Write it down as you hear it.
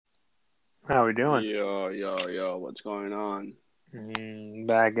How we doing? Yo, what's going on?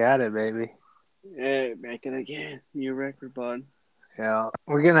 Back at it, baby. Hey, back it again. New record, bud. Yeah,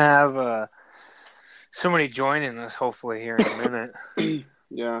 we're gonna have somebody joining us hopefully here in a minute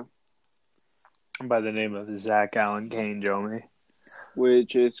Yeah, by the name of Zach Allen Kane Jomi.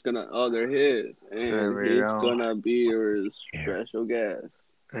 which is gonna, they're his, There and we he's go. gonna be your special guest.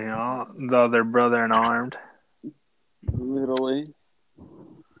 You know, the other brother in armed. Literally,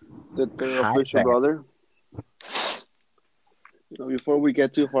 the third Hi official there. brother. Before we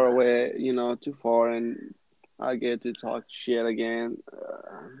get too far away, too far, and I get to talk shit again,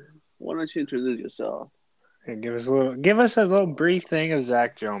 why don't you introduce yourself? Hey, give us a little brief thing of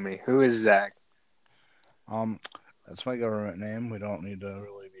Zach Jomi. Who is Zach? That's my government name. We don't need to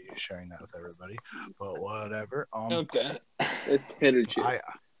really be sharing that with everybody, but whatever. Okay. It's Tater Chip.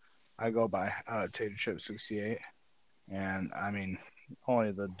 I go by Tater Chip 68, and I mean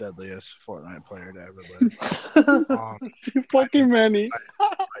only the deadliest Fortnite player to ever live. Too fucking many.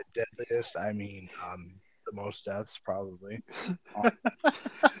 By deadliest, I mean the most deaths probably.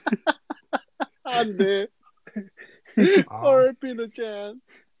 I'm dead. Or the chance.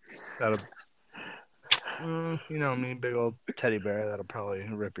 Me, big old teddy bear that'll probably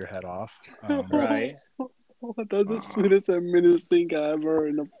rip your head off. Right. That's the sweetest and meanest thing I ever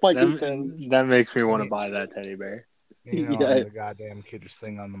in a fucking sentence. That makes me want to buy that teddy bear. I'm the goddamn cutest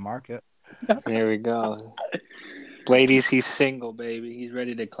thing on the market. Here we go. Ladies, he's single, baby. He's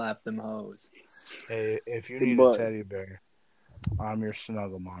ready to clap them hoes. Hey, if you need a teddy bear, I'm your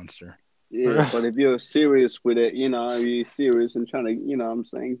snuggle monster. Yeah, but if you're serious with it, you're serious and trying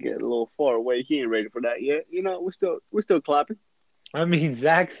to, get a little far away. He ain't ready for that yet. We're still clapping. I mean,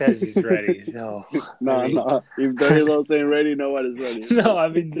 Zach says he's ready, so no. If Dirty Los ain't ready, nobody's ready. No, I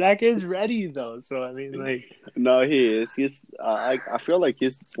mean Zach is ready though. So I mean, like, no, he is. He's. I feel like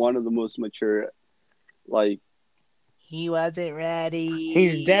he's one of the most mature. Like, he wasn't ready.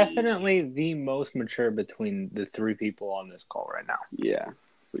 He's definitely the most mature between the three people on this call right now. Yeah,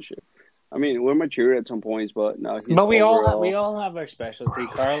 for sure. I mean, we're mature at some points, but no. But we all have our specialty.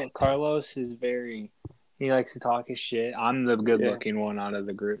 Carlos is very. He likes to talk his shit. I'm the good-looking one out of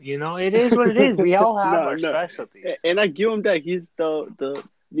the group. It is what it is. We all have our specialties. And I give him that. He's the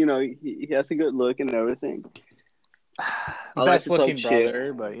he has a good look and everything. Best-looking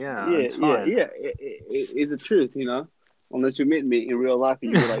brother, but it's fine. Yeah. It's the truth, Unless you meet me in real life,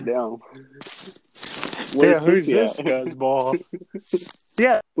 and you're like, damn. Who's this guzzball?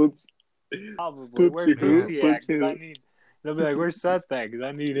 Yeah. Oops. Probably. Where's Poopsie at? They'll be like, "Where's Seth at? Because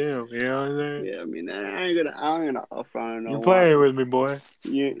I need him." You know what I'm saying? Yeah, I mean, I ain't gonna upfront. You're playing with me, boy. I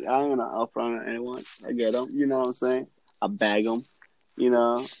ain't gonna upfront anyone. I get them. You know what I'm saying? I bag them.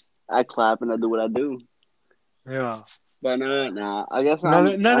 I clap and I do what I do. Yeah. But nah. I guess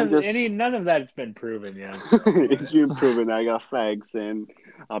none of that's been proven yet. So. It's been proven. I got facts, and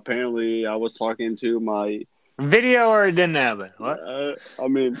apparently, I was talking to my. Video or it didn't happen? What?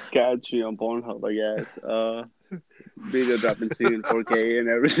 Catch you on Pornhub, I guess. Video dropping scene 4K and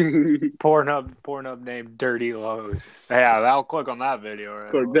everything. Pornhub named Dirty Lows. Yeah, I'll click on that video.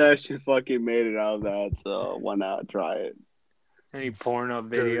 Right? Kardashian fucking made it out of that, so why not try it? Any Pornhub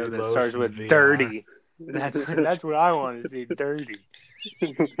video that starts with VR. Dirty. That's what I want to see. Dirty.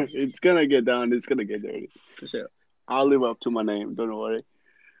 It's gonna get down. It's gonna get dirty. For sure. I'll live up to my name. Don't worry.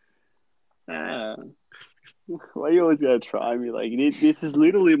 Why you always gotta try me? Like, this is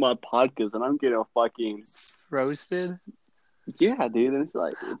literally my podcast, and I'm getting fucking roasted. Yeah, dude. And it's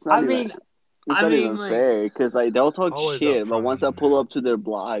like it's not even fair because they'll talk shit, but once I pull up to their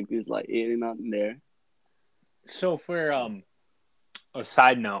blog, it's like it ain't nothing there. So for a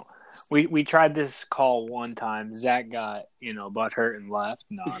side note, we tried this call one time. Zach got butthurt and left.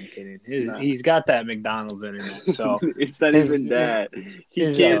 No, I'm kidding. He's got that McDonald's internet, so it's not even that.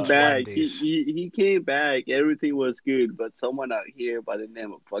 He came back. He came back. Everything was good, but someone out here by the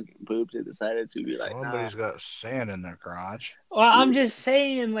name of fucking Poops decided to be like, somebody's got sand in their crotch. Well, I'm just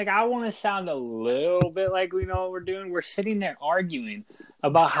saying, I want to sound a little bit like we know what we're doing. We're sitting there arguing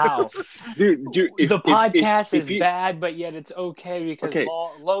about how dude, the podcast is bad, but yet it's okay because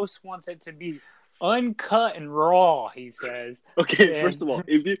Los wants it to be uncut and raw. He says. Okay, first of all,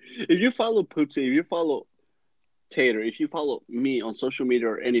 if you follow Poopsie, if you follow Tater, if you follow me on social media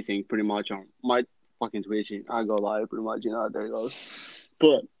or anything, pretty much on my fucking Twitch, I go live pretty much. There it goes.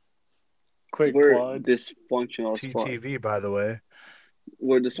 But we're dysfunctional. TTV, by the way.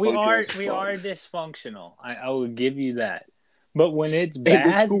 We're dysfunctional. We are dysfunctional. I will give you that. But when it's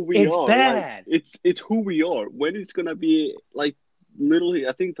bad, it's bad. It's who we are. When it's gonna be literally,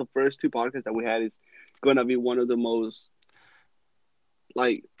 I think the first two podcasts that we had is gonna be one of the most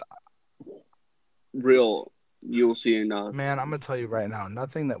real you'll see in us. Man, I'm gonna tell you right now,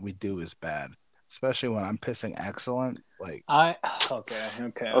 nothing that we do is bad, especially when I'm pissing excellent. Like, Okay.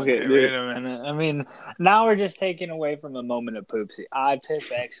 Wait a minute. I mean, now we're just taking away from the moment of poopsie. I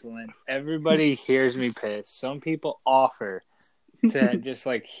piss excellent. Everybody hears me piss. Some people offer to just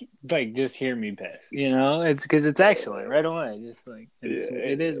just hear me piss. You know, it's because it's excellent right away. Just like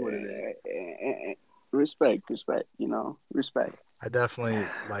it is what it is. Respect. You know, respect. I definitely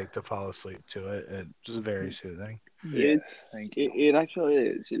like to fall asleep to it. It's just very soothing. Yes, thank you. It actually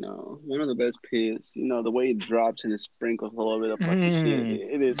is, you know, one of the best piss. You know, the way it drops and it sprinkles a little bit of fucking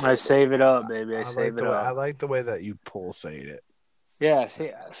shit. It is. I save it up, baby. I like save it up. I like the way that you pulsate it. Yeah,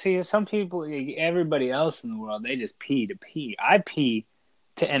 see, some people, everybody else in the world, they just pee to pee. I pee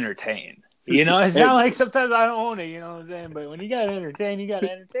to entertain. You know, it's not like sometimes I don't own it. You know what I'm saying? But when you gotta entertain,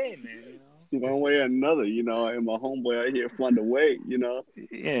 man. You know, one way or another. You know, and my homeboy out here flying away. You know.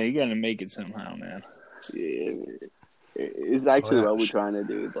 Yeah, you gotta make it somehow, man. Yeah, it's actually what we're trying to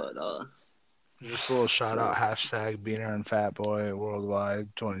do, but just a little shout out #Beaner and Fat Boy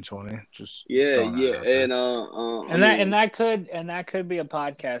Worldwide 2020. Just and that could be a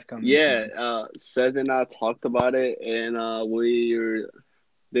podcast coming. Yeah, Seth and I talked about it, and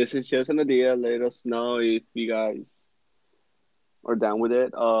this is just an idea. Let us know if you guys are down with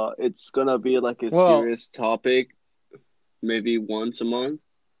it. It's gonna be like a serious topic, maybe once a month.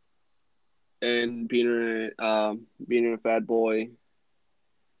 And Beaner and Fat Boy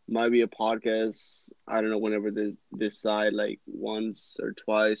might be a podcast. I don't know, whenever they decide, like once or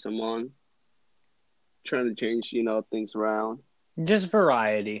twice a month. Trying to change, you know, things around. Just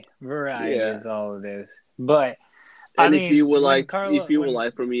variety. Variety is all it is. But if you would like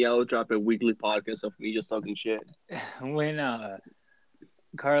for me, I will drop a weekly podcast of me just talking shit. When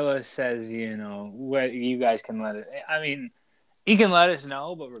Carlos says, you know, what you guys can let it. I mean, you can let us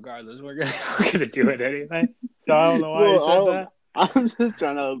know, but regardless, we're gonna do it anyway. So I don't know why you said that. I'm just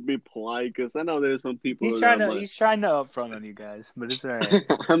trying to be polite because I know there's some people. He's trying to upfront on you guys, but it's all right.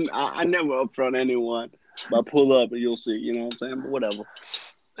 I never upfront anyone, but pull up and you'll see. You know what I'm saying? But whatever.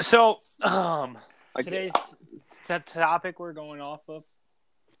 So, today's topic we're going off of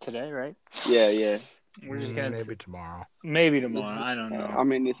today, right? Yeah. We're just gonna maybe tomorrow. I don't know. I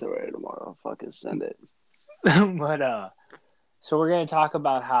mean, it's already tomorrow. Fucking send it. But so we're gonna talk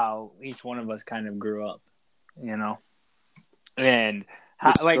about how each one of us kind of grew up, you know, and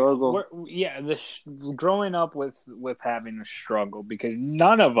how, growing up with having a struggle, because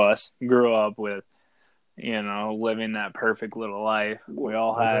none of us grew up with, you know, living that perfect little life. We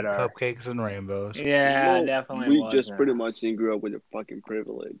all had our cupcakes and rainbows. Yeah, definitely. We just pretty much didn't grow up with a fucking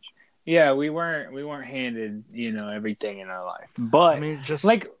privilege. Yeah, we weren't handed, you know, everything in our life. But I mean, just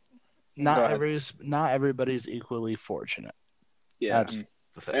like not everybody's equally fortunate. Yeah, that's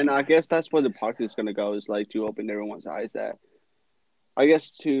the thing. And I guess that's where the podcast is gonna go, is like to open everyone's eyes. That I guess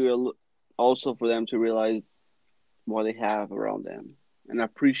to also for them to realize what they have around them and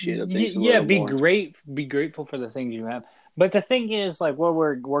appreciate the things. Be grateful for the things you have. But the thing is, like, what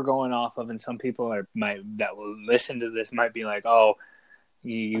we're going off of, and some people that will listen to this might be like, "Oh,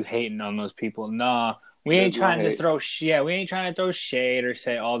 you hating on those people?" Nah, we ain't trying to throw shade or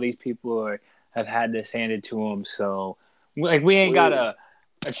say all these people have had this handed to them. So, like, we ain't got a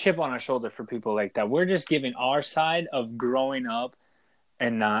chip on our shoulder for people like that. We're just giving our side of growing up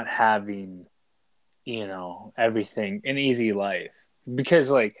and not having, you know, everything an easy life,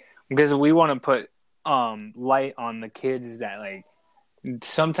 because we want to put light on the kids that like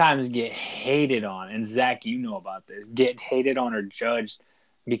sometimes get hated on. And Zach, you know about this, get hated on or judged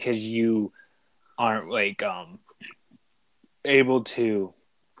because you aren't like able to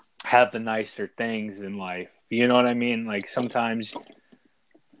have the nicer things in life. You know what I mean? Like sometimes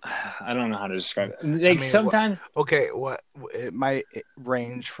I don't know how to describe it. Like sometimes it might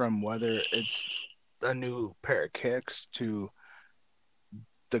range from whether it's a new pair of kicks to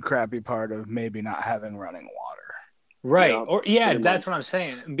the crappy part of maybe not having running water. Right. That's what I'm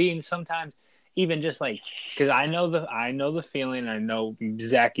saying. Being sometimes even just like, because I know the feeling. I know,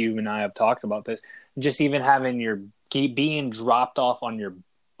 Zach, you and I have talked about this. Just even having being dropped off on your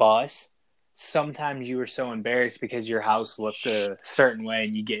bus. Sometimes you were so embarrassed because your house looked a certain way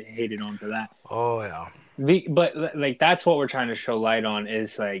and you get hated on for that. Oh yeah. But like that's what we're trying to show light on,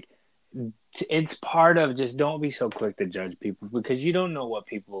 is like it's part of just don't be so quick to judge people, because you don't know what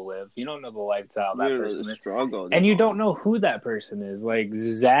people live. You don't know the lifestyle that person is. And you don't know who that person is. Like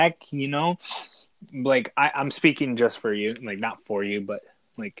Zach, you know, like I'm speaking just for you, like not for you, but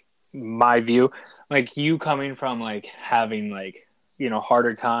like my view, like you coming from like having like, you know,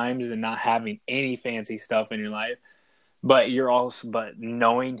 harder times and not having any fancy stuff in your life. but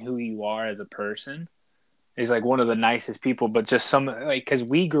knowing who you are as a person is like one of the nicest people. But just some like because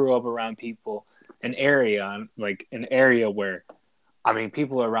we grew up around people, an area where, I mean,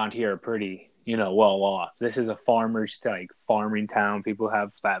 people around here are pretty, well off. This is a farming town. People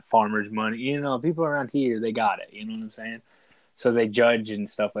have that farmers money. People around here, they got it. You know what I'm saying? So they judge and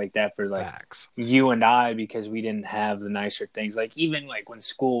stuff like that for like Facts. you and I, because we didn't have the nicer things. Like even like when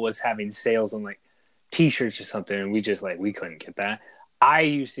school was having sales on like T-shirts or something, and we couldn't get that. I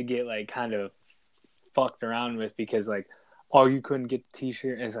used to get like kind of fucked around with because like, oh, you couldn't get the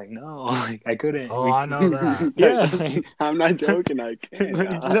T-shirt, and it's like, no, like I couldn't. Oh, I know that. Yeah, like, I'm not joking. I can't.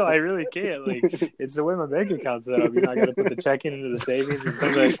 no, I really can't. Like, it's the way my bank account's set up. I got to put the checking into the savings and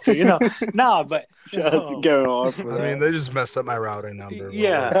things like, no, but just go off. I mean, they just messed up my routing number.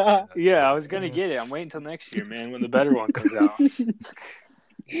 Yeah, I was gonna get it. I'm waiting till next year, man, when the better one comes out.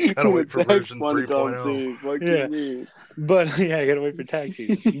 Gotta wait for version 3.0. Yeah, but I gotta wait for tax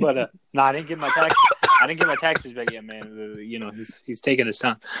season. But no, I didn't get my taxes back yet, man. He's taking his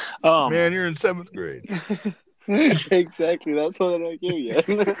time. Man, you're in 7th grade. Exactly, that's what I give you.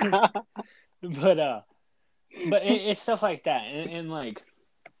 But it's stuff like that, and like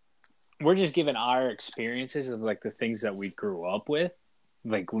we're just giving our experiences of like the things that we grew up with,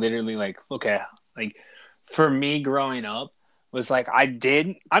 like literally, like okay, like for me growing up was like I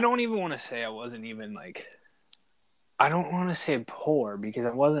don't even want to say I wasn't even like, I don't want to say poor because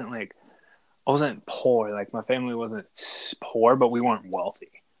I wasn't poor. Like my family wasn't poor, but we weren't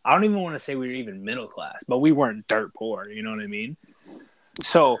wealthy. I don't even want to say we were even middle class, but we weren't dirt poor. You know what I mean?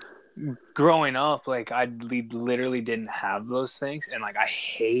 So growing up, like I literally didn't have those things, and like I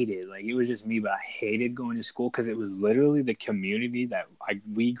hated, like it was just me, but I hated going to school because it was literally the community that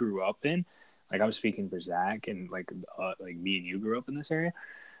we grew up in. Like I'm speaking for Zach, and like me and you grew up in this area,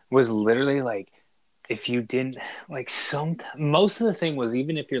 was literally like if you didn't like most of the thing was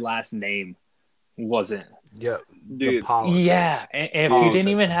even if your last name wasn't. Yeah, dude. Yeah, and if you didn't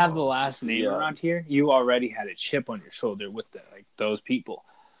even have the last name around here, you already had a chip on your shoulder with those people.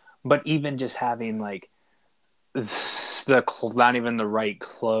 But even just having like not even the right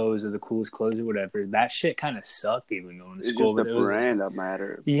clothes or the coolest clothes or whatever, that shit kind of sucked even going to school. It's just the brand that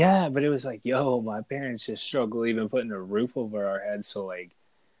mattered. Yeah, but it was like, yo, my parents just struggle even putting a roof over our heads. So like,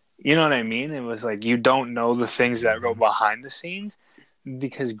 you know what I mean? It was like you don't know the things that go behind the scenes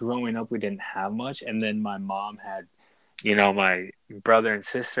because growing up we didn't have much, and then my mom had, my brother and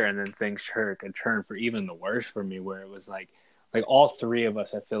sister, and then things took a turn for even the worse for me, where it was like all three of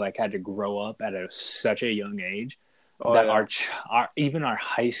us, I feel like, had to grow up at such a young age that our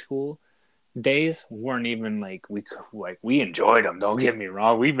high school days weren't even like we enjoyed them. Don't get me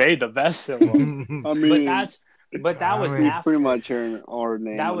wrong, we made the best of them. I mean, but that was after, pretty much our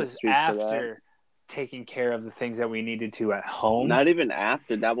name. That was after taking care of the things that we needed to at home. Not even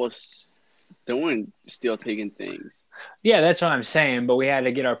after. That was doing still taking things. Yeah, that's what I'm saying. But we had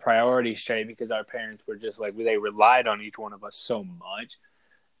to get our priorities straight because our parents were just like, they relied on each one of us so much,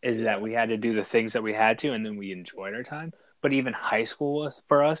 is that we had to do the things that we had to, and then we enjoyed our time. But even high school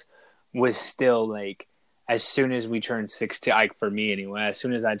for us was still like, as soon as we turned 16, like for me anyway, as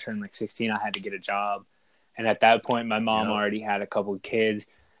soon as I turned like 16, I had to get a job. And at that point, my mom already had a couple of kids.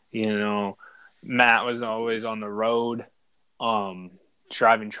 Matt was always on the road,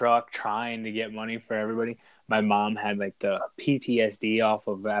 driving truck, trying to get money for everybody. My mom had like the PTSD off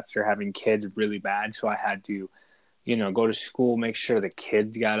of after having kids really bad. So I had to, go to school, make sure the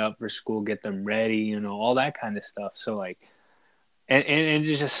kids got up for school, get them ready, all that kind of stuff. So like, and it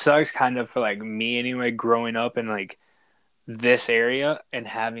just sucks kind of for like me anyway, growing up in like this area and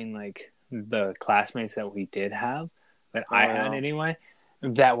having like the classmates that we did have, that I had anyway,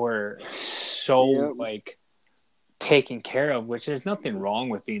 that were so like taken care of, which there's nothing wrong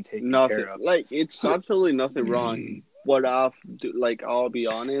with being taken care of. Like it's absolutely nothing wrong. I'll be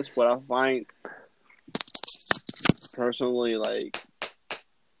honest, what I find personally, like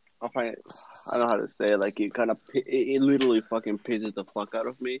I don't know how to say it, like it literally fucking pisses the fuck out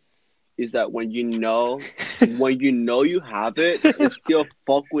of me, is that when you know you have it, it's still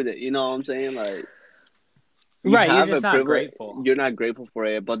fuck with it. You know what I'm saying? Like, right, you're just not grateful. You're not grateful for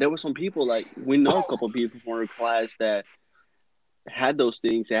it. But there were some people, like we know a couple of people from our class that had those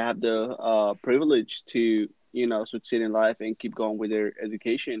things. They have the privilege to succeed in life and keep going with their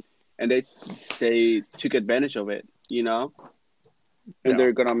education, and they took advantage of it. And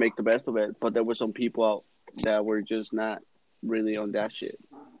they're gonna make the best of it. But there were some people out that were just not really on that shit.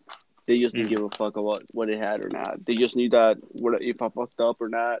 They just didn't give a fuck about what they had or not. They just knew that if I fucked up or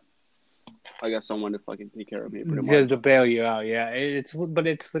not, I got someone to fucking take care of me. Pretty much. To bail you out, yeah. But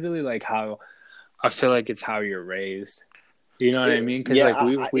it's literally like how I feel like it's how you're raised. You know what I mean? Because Yeah,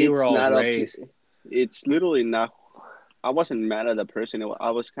 like we were it's all not up to. raised. It's literally not. I wasn't mad at the person.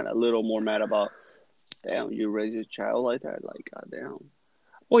 I was kind of a little more mad about, damn, you raise your child like that? Like, goddamn.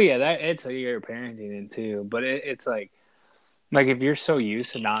 Well, yeah, that it's a year parenting it too, but it's like if you're so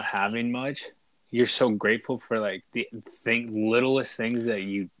used to not having much, you're so grateful for like the littlest things that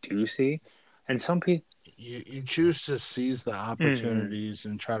you do see, and some people. You choose to seize the Hmm. opportunities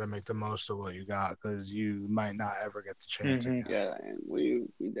and try to make the most of what you got because you might not ever get the chance Hmm. again. Yeah, and we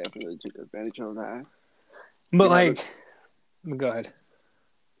definitely took advantage of that. But You know, the like, go ahead.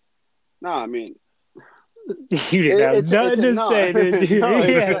 no, I mean, You didn't have it's nothing a to no, say, did you? no,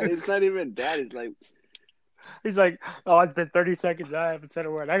 Yeah. it's not even that. It's like, He's like, oh, it's been 30 seconds. I haven't said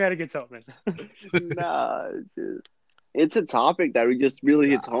a word. I got to get something. nah, it's a topic that we just really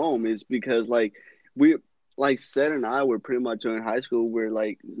hits Nah. home. Is because like we, like Seth and I were pretty much in high school. We're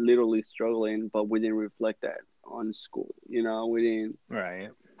like literally struggling, but we didn't reflect that on school. Right.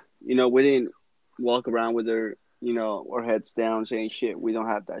 We didn't walk around with our heads down saying shit. We don't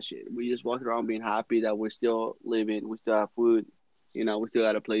have that shit. We just walk around being happy that we're still living. We still have food. We still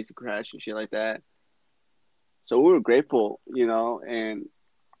got a place to crash and shit like that. So we were grateful, and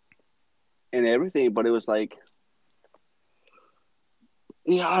everything. But it was like,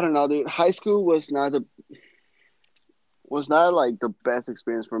 yeah, I don't know, dude. High school was not like the best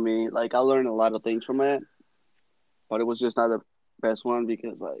experience for me. Like I learned a lot of things from it, but it was just not the best one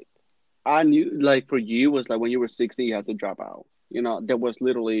because like I knew like for you was like when you were 60 you had to drop out. There was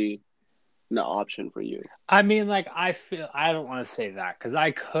literally no option for you. I mean, like, I don't want to say that because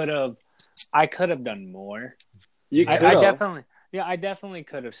I could have done more. You Yeah. could I have. definitely, yeah, I definitely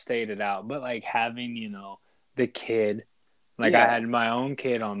could have stayed it out. But like having, the kid, like I Yeah. had my own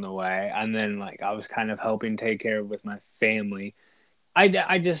kid on the way, and then like I was kind of helping take care of with my family. I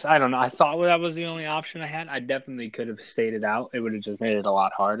don't know. I thought that was the only option I had. I definitely could have stayed it out. It would have just made it a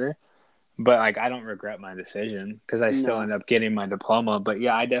lot harder. But like, I don't regret my decision because I still No. end up getting my diploma. But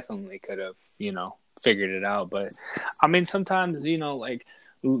yeah, I definitely could have, figured it out. But I mean, sometimes, like,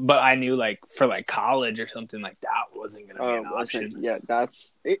 but I knew like for like college or something like that wasn't going to be an I said, option. yeah,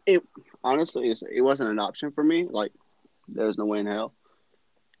 that's it, honestly it wasn't an option for me. Like there's no way in hell.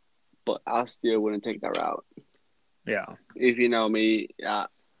 But I still wouldn't take that route. Yeah. If you know me,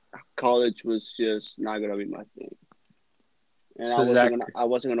 college was just not gonna be my thing. And So Zach, I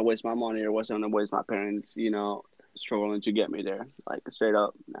wasn't gonna waste my money or wasn't gonna waste my parents, struggling to get me there. Like straight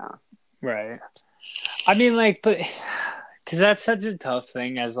up, nah. right? I mean, like, but because that's such a tough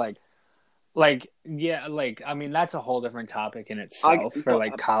thing as yeah, like I mean that's a whole different topic in I itself for but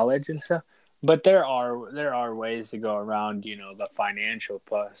like college and stuff. But there are ways to go around, the financial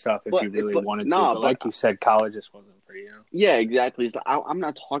stuff if you really but wanted to. nah, But but like you said, college just wasn't for you. yeah, exactly. It's like, I'm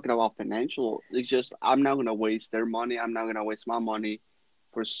not talking about financial. It's just I'm not gonna waste their money. I'm not gonna waste my money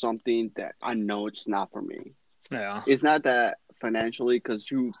for something that I know it's not for me. Yeah. It's not that financially because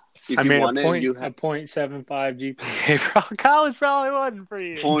I if you mean, want it, you a have point 75 GPA. College probably wasn't for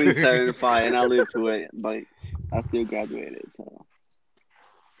you. 0.75, and I lived through it, but I still graduated. So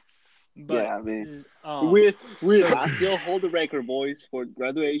But yeah, I mean, um, with so I still hold the record, boys, for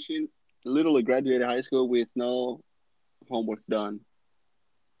graduation. Literally graduated high school with no homework done.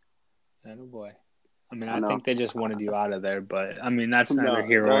 oh boy. I mean, I I know. think they just wanted you out of there, but I mean, that's neither No,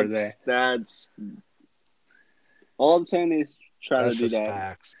 here or there. that's all I'm saying is try to That's do just that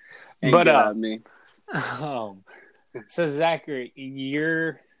facts. and But get at me. um, so Zachary,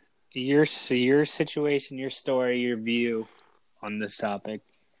 your situation, your story, your view on this topic.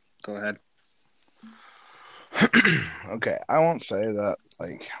 Go ahead. Okay, I won't say that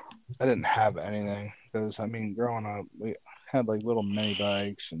like I didn't have anything because I mean, growing up, we had like little mini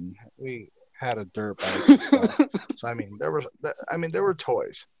bikes and we had a dirt bike and stuff. So I mean, there were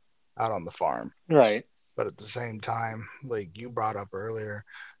toys out on the farm, Right. but at the same time, like you brought up earlier,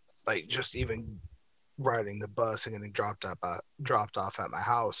 like just even riding the bus and getting dropped off at my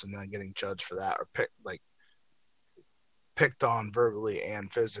house and then getting judged for that or picked on verbally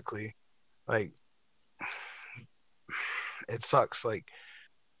and physically, like it sucks. Like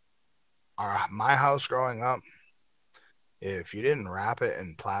my house growing up, if you didn't wrap it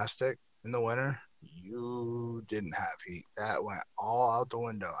in plastic in the winter, you didn't have heat. That went all out the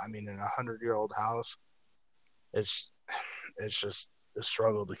window. I mean, in 100-year-old house, it's it's just a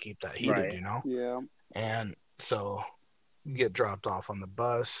struggle to keep that heated, Right. Yeah. And so you get dropped off on the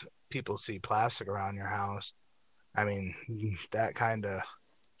bus, people see plastic around your house. I mean, that kind of,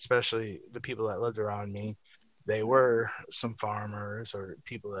 especially the people that lived around me, they were some farmers or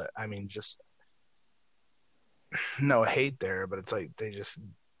people that, I mean, just no hate there, but it's like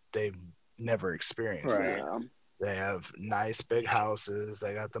they've never experienced that. Right. Yeah. They have nice big houses.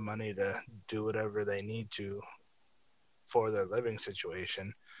 They got the money to do whatever they need to for their living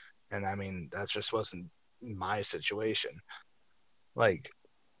situation. And I mean, that just wasn't my situation. Like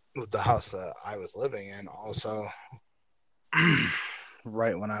with the house that I was living in, also,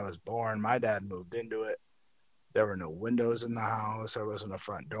 right when I was born, my dad moved into it. There were no windows in the house. There wasn't a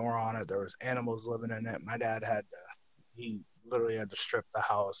front door on it. There was animals living in it. My dad he literally had to strip the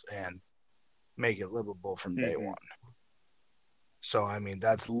house and make it livable from day one. So, I mean,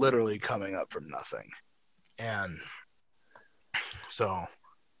 that's literally coming up from nothing. And so,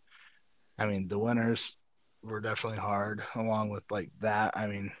 I mean, the winters were definitely hard along with like that. I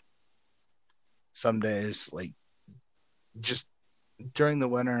mean, some days, like just during the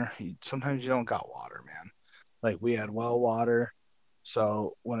winter, sometimes you don't got water, man. Like we had well water.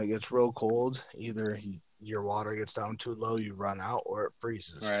 So when it gets real cold, either your water gets down too low, you run out, or it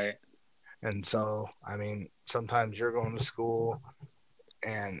freezes. Right. And so, I mean, sometimes you're going to school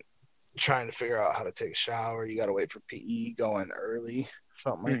and trying to figure out how to take a shower. You got to wait for PE going early,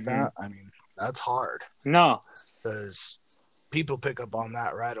 something like that. I mean, that's hard. No. Because people pick up on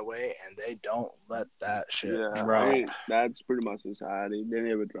that right away and they don't let that shit drop. Right. That's pretty much society. They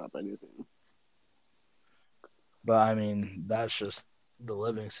never drop anything. But, I mean, that's just the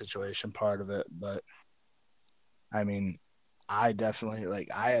living situation part of it. But, I mean, I definitely, like,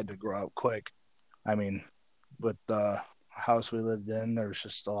 I had to grow up quick. I mean, with the house we lived in, there was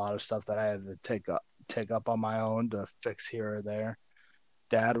just a lot of stuff that I had to take up on my own to fix here or there.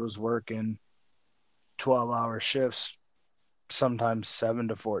 Dad was working 12-hour shifts, sometimes 7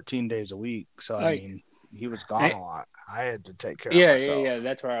 to 14 days a week. So, I mean, he was gone a lot. I had to take care of myself. Yeah.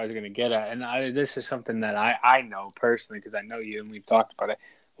 That's where I was going to get at. And this is something that I know personally because I know you and we've talked about it.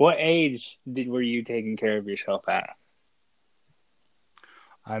 What age were you taking care of yourself at?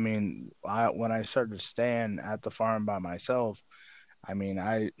 I mean, when I started staying at the farm by myself, I mean,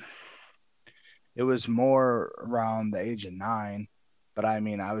 it was more around the age of 9, but I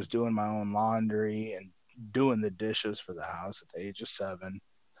mean, I was doing my own laundry and doing the dishes for the house at the age of 7.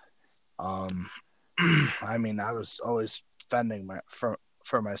 I mean, I was always fending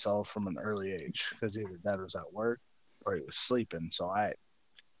for myself from an early age because either Dad was at work or he was sleeping.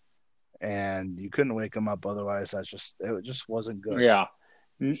 And you couldn't wake him up otherwise. It just wasn't good. Yeah.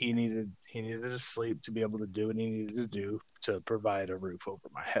 He needed to sleep to be able to do what he needed to do to provide a roof over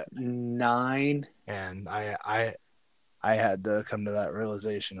my head. 9. And I had to come to that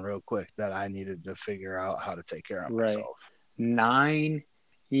realization real quick that I needed to figure out how to take care of myself. 9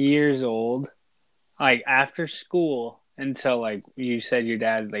 years old, like after school until like you said your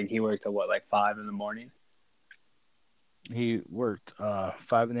dad, like he worked at what, like 5 in the morning? He worked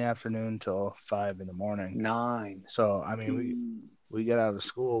 5 in the afternoon till 5 in the morning. 9. So I mean we get out of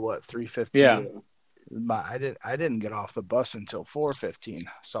school 3:15. Yeah. But I didn't get off the bus until 4:15.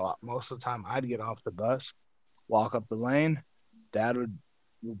 So most of the time I'd get off the bus, walk up the lane. Dad would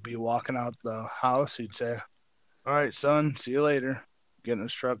be walking out the house. He'd say, "All right, son, see you later." Get in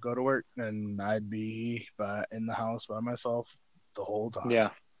his truck, go to work, and I'd be in the house by myself the whole time.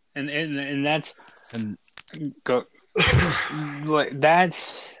 Yeah, and that's go.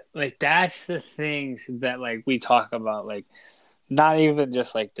 that's the things that like we talk about, like not even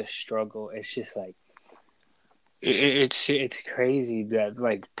just like the struggle. It's just like it's crazy that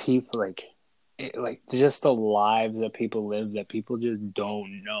like people like just the lives that people live that people just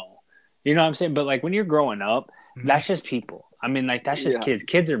don't know. You know what I'm saying? But like when you're growing up, that's just people. I mean, like that's just kids.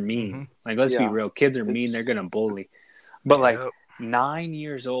 Kids are mean. Like let's be real. Kids are mean. They're gonna bully. But like 9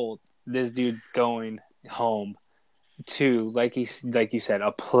 years old, this dude going home to like you said,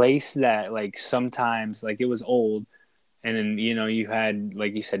 a place that like sometimes like it was old, and then you had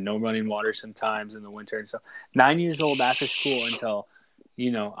like you said no running water sometimes in the winter and stuff. 9 years old after school until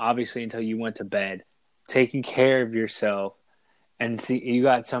obviously until you went to bed, taking care of yourself, and see you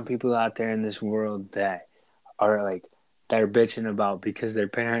got some people out there in this world that are like they're bitching about because their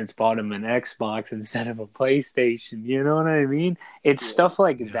parents bought them an Xbox instead of a PlayStation. You know what I mean? It's stuff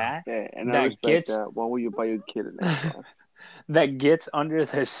like that and I respect that. Why would you buy your kid an Xbox? That gets under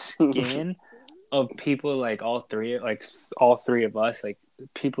the skin of people like all three of us, like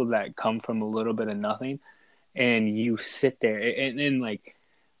people that come from a little bit of nothing, and you sit there and like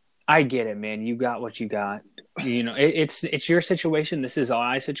I get it, man. You got what you got. It's your situation. This is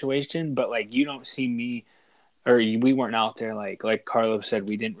my situation, but like you don't see me. Or we weren't out there like Carlos said,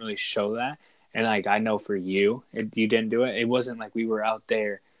 we didn't really show that. And like I know for you, you didn't do it. It wasn't like we were out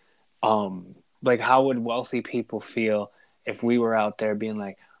there. Like how would wealthy people feel if we were out there being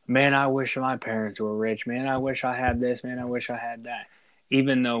like, man, I wish my parents were rich. Man, I wish I had this. Man, I wish I had that.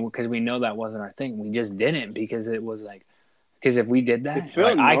 even though because we know that wasn't our thing, we just didn't because it was like because if we did It that,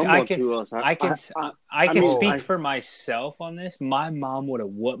 felt like normal to us. I I can mean, speak for myself on this. My mom would have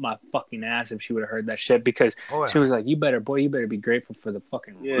whooped my fucking ass if she would have heard that shit because she was like, "You better be grateful for the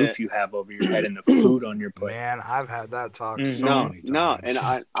fucking roof you have over your head and the food on your plate." Man, I've had that talk so many times. No, and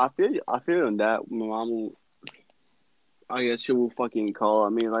I feel in that my mom, I guess she will fucking call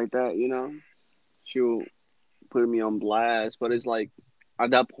at me like that, you know. She'll put me on blast, but it's like at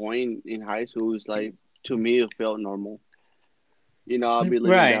that point in high school, it's like to me it felt normal. You know, I've been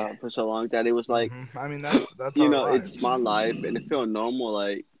living that for so long that it was like, I mean, that's you our know, lives. it's my life, and it felt normal.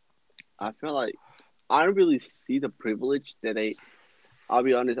 Like I feel like I don't really see the privilege that I'll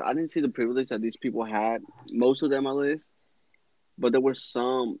be honest, I didn't see the privilege that these people had. Most of them, at least, but there were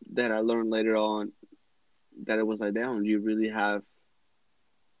some that I learned later on that it was like, damn, you really have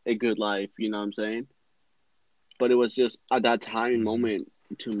a good life. You know what I'm saying? But it was just at that time and moment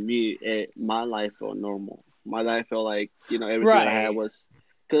to me, my life felt normal. My life felt like everything I had was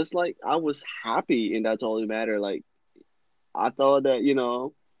because like I was happy and that's all that mattered. Like I thought that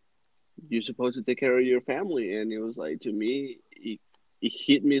you're supposed to take care of your family, and it was like to me it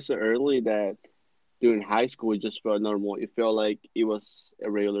hit me so early that during high school it just felt normal. It felt like it was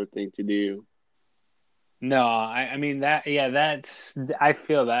a regular thing to do. No, I mean that's I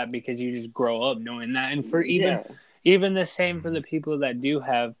feel that because you just grow up knowing that, and for even the same for the people that do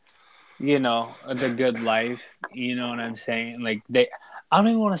have, the good life. You know what I'm saying? Like I don't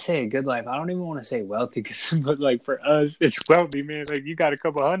even want to say a good life. I don't even want to say wealthy, but like for us, it's wealthy, man. Like you got a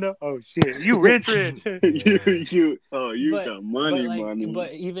couple hundred. Oh shit, you rich. you got money.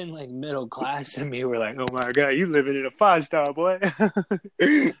 But even like middle class to me, we're like, oh my god, you living in a 5-star, boy.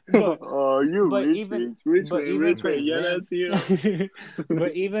 Rich man. Yeah, that's you.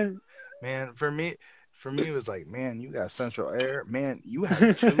 But even man, for me, it was like, man, you got central air. Man, you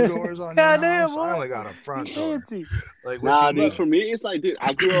have 2 doors on your house. I only got a front door. Like, nah, dude, for me, it's like, dude,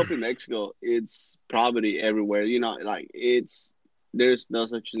 I grew up in Mexico. It's poverty everywhere. You know, like there's no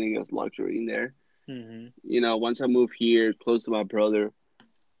such thing as luxury in there. Mm-hmm. You know, once I moved here, close to my brother,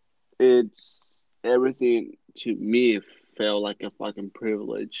 it's everything to me felt like a fucking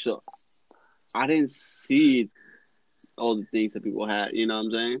privilege. So I didn't see all the things that people had. You know what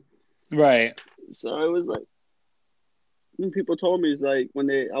I'm saying? Right. So it was like, when people told me, it's like when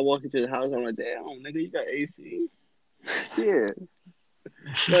I walk into the house, I'm like, damn, nigga, you got AC? Shit.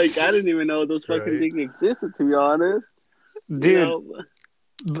 Like, I didn't even know those fucking things existed, to be honest. Dude.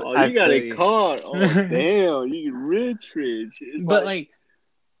 You got a car. Oh, damn, you rich. It's but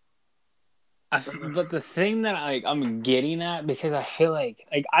but the thing that I'm getting at, because I feel like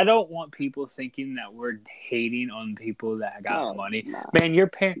I don't want people thinking that we're hating on people that got money. Man, your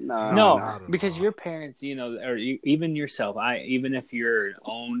parents because your parents, or even yourself. Even if you're an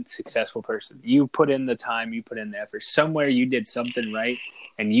own successful person, you put in the time, you put in the effort. Somewhere you did something right,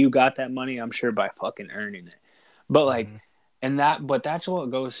 and you got that money. I'm sure by fucking earning it. But but that's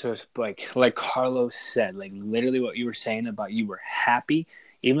what goes to like Carlos said, like literally what you were saying about you were happy.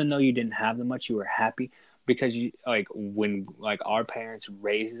 Even though you didn't have that much, you were happy because you when our parents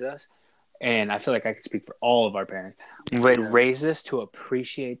raised us, and I feel like I could speak for all of our parents. They raised us to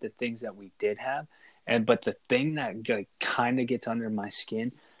appreciate the things that we did have, but the thing that kind of gets under my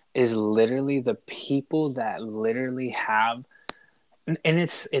skin is literally the people that literally have, and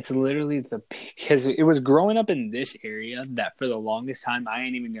it's literally because it was growing up in this area that for the longest time I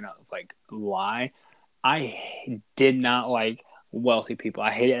ain't even gonna lie, I did not like wealthy people.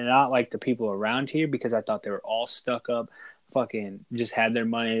 I hated not like the people around here because I thought they were all stuck up, fucking just had their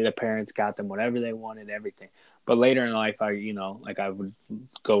money. The parents got them whatever they wanted, everything. But later in life, I would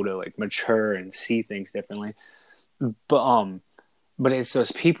go to mature and see things differently. But it's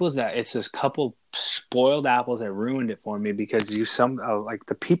those people it's this couple spoiled apples that ruined it for me because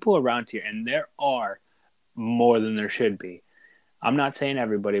the people around here, and there are more than there should be. I'm not saying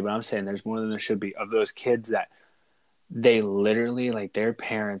everybody, but I'm saying there's more than there should be of those kids that they literally their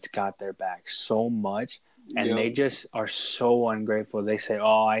parents got their back so much and they just are so ungrateful. They say,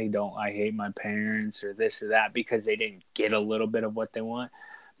 oh, I hate my parents or this or that because they didn't get a little bit of what they want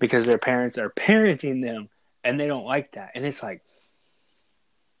because their parents are parenting them and they don't like that. And it's like,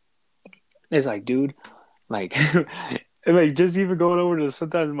 dude, just even going over to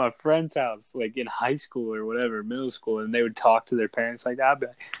sometimes my friend's house, in high school or whatever, middle school, and they would talk to their parents like that. I'd be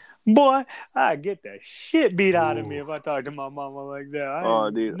like, boy, I get the shit beat out of me if I talk to my mama like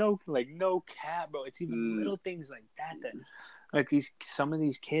that. Dude. No cap, bro. It's even little things like that some of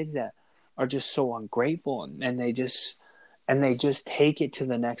these kids that are just so ungrateful and they just take it to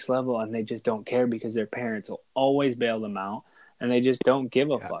the next level and they just don't care because their parents will always bail them out and they just don't give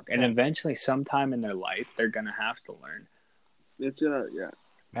a Yeah. fuck. And eventually, sometime in their life, they're gonna have to learn. It's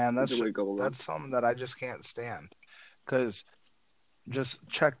Man, It's a way to go along. that's something that I just can't stand. Because just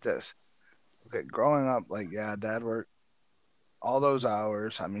check this. Okay, growing up, like, yeah, Dad worked all those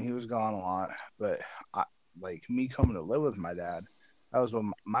hours. I mean, he was gone a lot, but like me coming to live with my dad, that was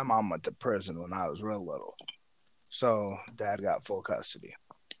when my mom went to prison when I was real little. So Dad got full custody.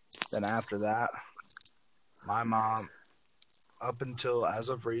 Then after that, my mom, up until as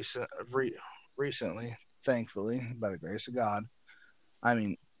of recently, thankfully, by the grace of God, I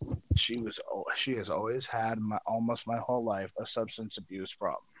mean, she has always had almost my whole life a substance abuse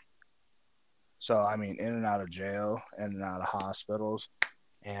problem. So I mean, in and out of jail, in and out of hospitals,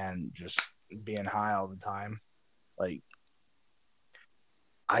 and just being high all the time. Like,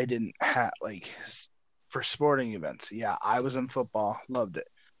 I didn't have, like, for sporting events. Yeah, I was in football, loved it,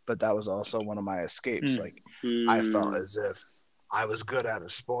 but that was also one of my escapes. Like, I felt as if I was good at a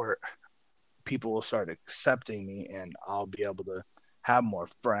sport, people will start accepting me, and I'll be able to have more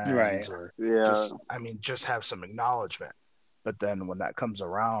friends, Right. or Yeah. just have some acknowledgement. But then when that comes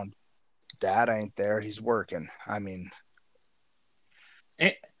around, Dad ain't there. He's working. I mean,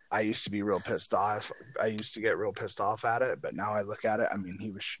 I used to be real pissed off. I used to get real pissed off at it, but now I look at it. I mean,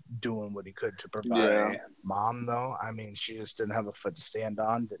 he was doing what he could to provide. Yeah. Mom, though, I mean, she just didn't have a foot to stand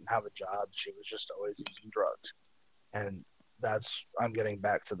on, didn't have a job. She was just always using drugs. And I'm getting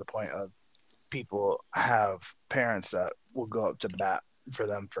back to the point of people have parents that will go up to bat for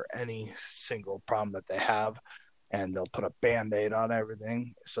them for any single problem that they have, and they'll put a Band-Aid on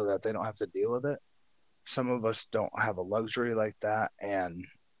everything so that they don't have to deal with it. Some of us don't have a luxury like that, and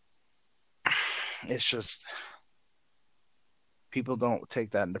it's just people don't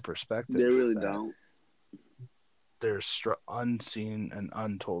take that into perspective. They really don't. There's unseen and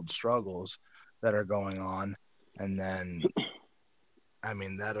untold struggles that are going on, and then I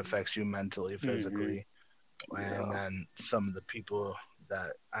mean that affects you mentally, physically, and then some of the people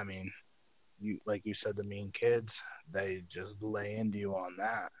that, I mean, you, like you said, the mean kids, they just lay into you on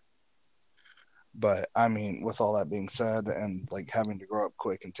that. But I mean, with all that being said, and like having to grow up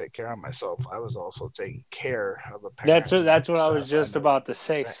quick and take care of myself, I was also taking care of a parent. That's what I was just about to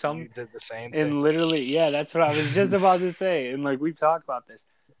say. You did the same and thing. Literally, yeah, that's what I was just about to say. And like we've talked about this.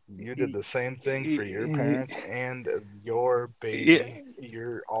 You did the same thing for your parents and your baby,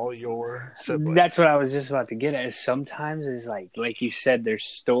 your siblings. That's what I was just about to get at. Is sometimes it's like you said, there's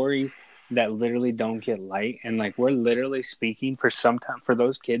stories that literally don't get light, and like we're literally speaking for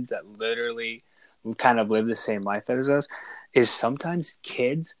those kids that literally kind of live the same life as us. Is sometimes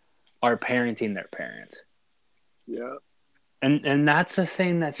kids are parenting their parents. Yeah. And that's the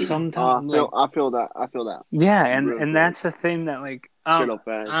thing that sometimes I feel that. Yeah, and that's the thing that like I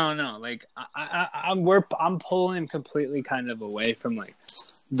don't know, like I'm pulling completely kind of away from like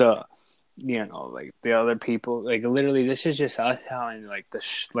the like the other people, like literally this is just us telling like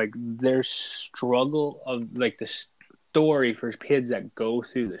their struggle of like the story for kids that go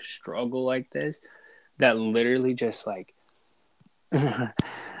through the struggle like this, that literally just like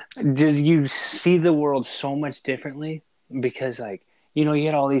just you see the world so much differently. Because, like, you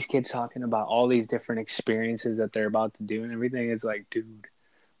get all these kids talking about all these different experiences that they're about to do and everything. It's like, dude,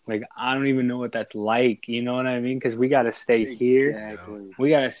 like, I don't even know what that's like. You know what I mean? Because we got to stay here. We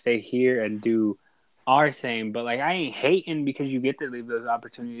got to stay here and do our thing. But, like, I ain't hating because you get to leave those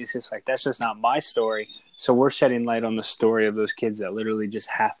opportunities. It's like, that's just not my story. So we're shedding light on the story of those kids that literally just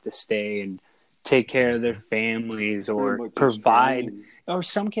have to stay and take care of their families or provide. Or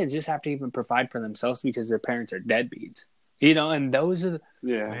some kids just have to even provide for themselves because their parents are deadbeats. And those are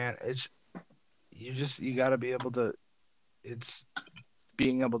man, it's you got to be able to. It's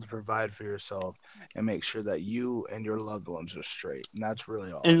being able to provide for yourself and make sure that you and your loved ones are straight, and that's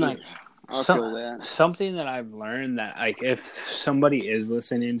really all. And like, I feel that. Something that I've learned that like if somebody is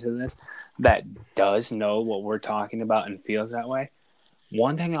listening to this that does know what we're talking about and feels that way,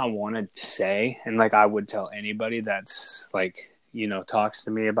 one thing I want to say, and like I would tell anybody that's like talks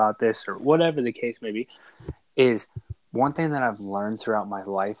to me about this or whatever the case may be, is. One thing that I've learned throughout my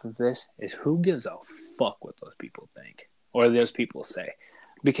life of this is who gives a fuck what those people think or those people say.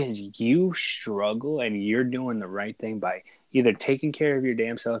 Because you struggle and you're doing the right thing by either taking care of your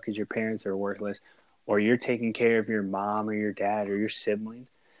damn self because your parents are worthless, or you're taking care of your mom or your dad or your siblings,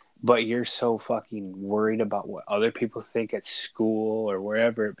 but you're so fucking worried about what other people think at school or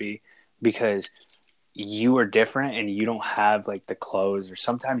wherever it be because you are different and you don't have like the clothes, or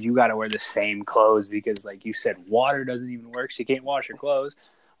sometimes you got to wear the same clothes because like you said, water doesn't even work. So you can't wash your clothes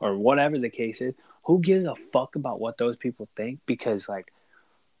or whatever the case is. Who gives a fuck about what those people think? Because like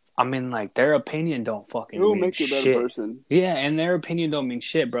I mean, like, their opinion don't It fucking will mean make you a better shit. person. Yeah, and their opinion don't mean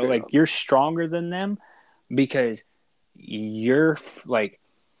shit, bro. Straight Like, up. you're stronger than them because you're like,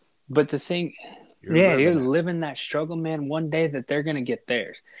 but the thing, you're living it. living that struggle, man. One day that they're gonna get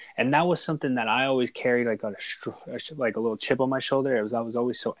theirs, and that was something that I always carried like on like a little chip on my shoulder. I was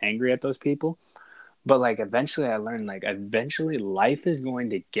always so angry at those people, but like eventually I learned like eventually life is going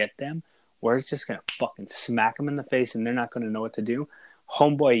to get them, where it's just gonna fucking smack them in the face, and they're not gonna know what to do.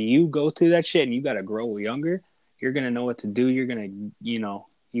 Homeboy, you go through that shit, and you gotta grow younger. You're gonna know what to do. You're gonna,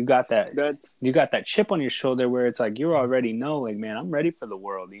 you got that. That's You got that chip on your shoulder where it's like you already know, like, man, I'm ready for the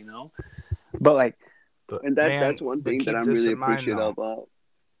world, But like, But and man, that's one but thing that keep I'm this really in mind, appreciative though. about.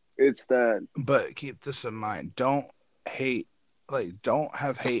 It's that But keep this in mind. Don't hate, like, don't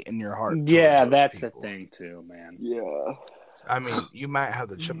have hate in your heart towards yeah, those that's the people. thing too, man. yeah. I mean, you might have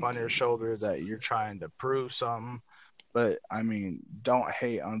the chip on your shoulder that you're trying to prove something, but I mean, don't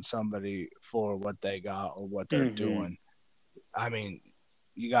hate on somebody for what they got or what they're Mm-hmm. doing. I mean,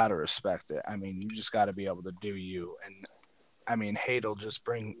 you got to respect it. I mean, you just got to be able to do you. And I mean, hate will just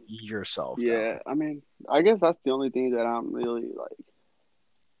bring yourself Yeah, down. I mean, I guess that's the only thing that I'm really like,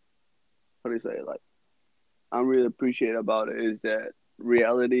 what do you say, like, I'm really appreciate about it is that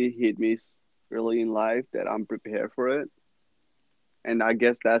reality hit me early in life that I'm prepared for it, and I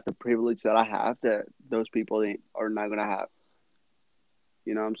guess that's the privilege that I have that those people are not gonna have.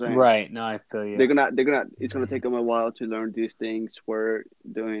 You know what I'm saying? Right. No, I feel you. They're gonna. It's gonna Mhm. take them a while to learn these things. Where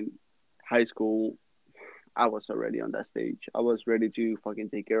during high school, I was already on that stage. I was ready to fucking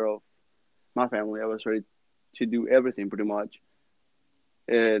take care of my family. I was ready to do everything pretty much,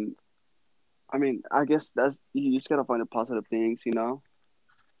 and I mean, I guess that's you just gotta find the positive things, you know?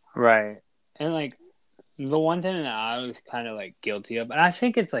 Right. And like the one thing that I was kind of like guilty of, and I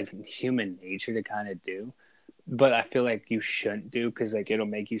think it's like human nature to kind of do, but I feel like you shouldn't do because like it'll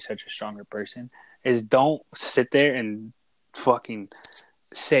make you such a stronger person, is don't sit there and fucking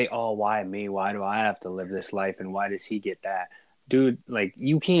say, "Oh, why me? Why do I have to live this life? And why does he get that?" Dude, like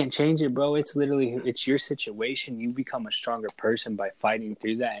you can't change it, bro. It's your situation. You become a stronger person by fighting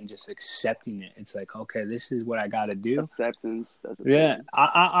through that and just accepting it. It's like, okay, this is what I got to do. Acceptance. That's the Yeah, thing.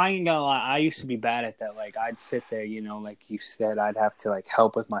 I ain't gonna lie. I used to be bad at that. Like I'd sit there, like you said, I'd have to like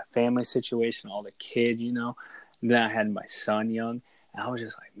help with my family situation, all the kids. And then I had my son young, and I was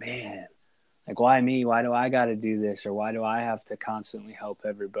just like, man, like why me? Why do I got to do this, or why do I have to constantly help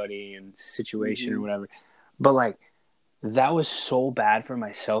everybody in situation or Hmm. whatever? But like that was so bad for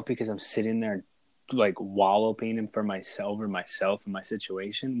myself because I'm sitting there like walloping for myself and my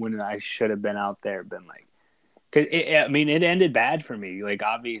situation when I should have been out there, been like. Cause I mean, it ended bad for me. Like,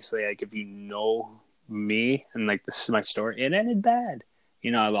 obviously, like if you know me and like this is my story, it ended bad.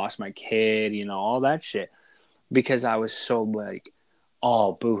 I lost my kid. All that shit because I was so like,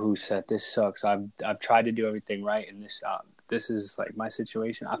 oh, boohoo, set. This sucks. I've tried to do everything right, and this is like my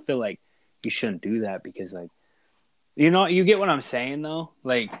situation. I feel like you shouldn't do that because like you get what I'm saying though.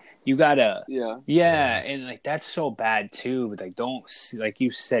 Like you gotta, Yeah. yeah, Yeah. and like that's so bad too. But like don't like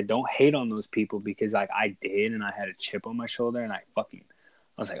you said, don't hate on those people because like I did, and I had a chip on my shoulder, and I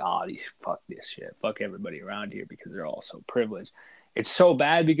was like, oh, fuck this shit, fuck everybody around here because they're all so privileged. It's so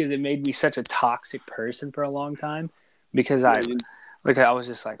bad because it made me such a toxic person for a long time because Yeah. You, I was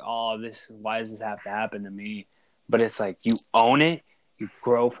just like, oh, why does this have to happen to me? But it's like you own it, you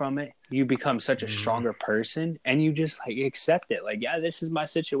grow from it, you become such a Mhm. stronger person, and you just like accept it. Like, yeah, this is my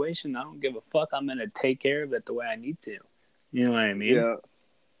situation. I don't give a fuck. I'm gonna take care of it the way I need to. You know what I mean? yeah.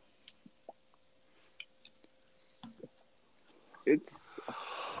 It's.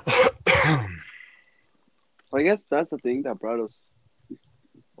 I guess that's the thing that brought us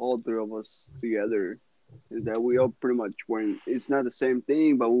all three of us together is that we all pretty much went. It's not the same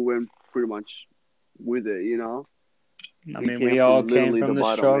thing, but we went pretty much with it. You know, I we mean, came we all from came literally the from the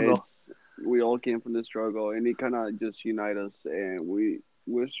bottom. struggle. It's we all came from the struggle, and it kind of just unite us, and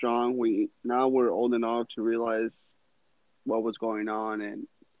we're strong. We're old enough to realize what was going on, and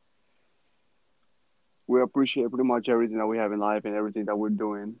we appreciate pretty much everything that we have in life and everything that we're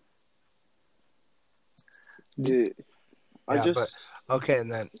doing. It, I Yeah, just but okay,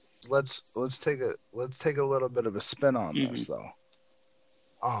 and then let's take a little bit of a spin on Hmm. this though.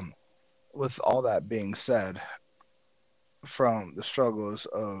 Um, with all that being said, from the struggles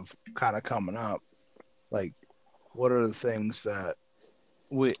of kind of coming up, like what are the things that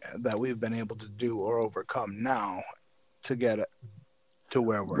we've been able to do or overcome now to get it to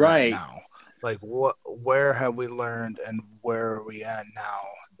where we're at Right. now? Like where have we learned and where are we at now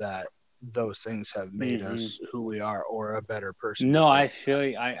that those things have made us who we are or a better person. No, I feel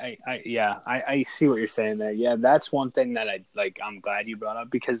you. I see what you're saying there. Yeah, that's one thing that I'm glad you brought up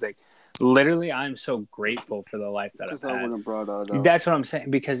because like literally I'm so grateful for the life that I've had. That's what I'm saying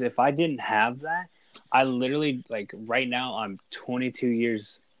because if I didn't have that, I literally like right now I'm 22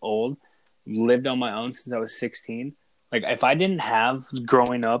 years old, lived on my own since I was 16. Like if I didn't have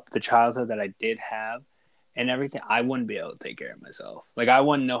growing up the childhood that I did have and everything, I wouldn't be able to take care of myself. Like I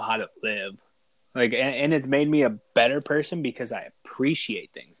wouldn't know how to live. Like and it's made me a better person because I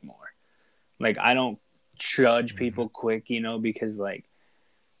appreciate things more. Like I don't judge people quick, because like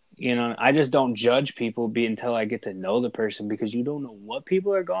I just don't judge people until I get to know the person because you don't know what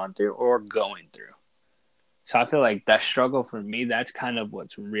people are going through or going through. So I feel like that struggle for me, that's kind of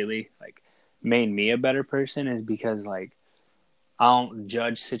what's really like made me a better person is because like I don't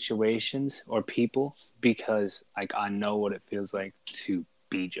judge situations or people because like I know what it feels like to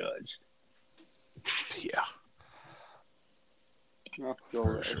be judged. Yeah. I feel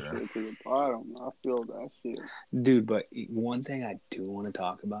that shit to the bottom. I feel that shit. Dude, but one thing I do want to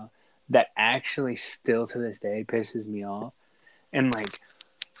talk about that actually still to this day pisses me off, and like,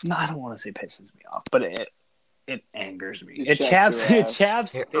 no, I don't want to say pisses me off, but it angers me. It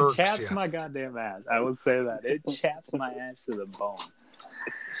chaps my goddamn ass. I will say that. It chaps my ass to the bone.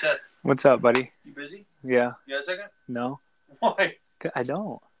 Seth. What's up, buddy? You busy? Yeah. You got a second? No. Why? I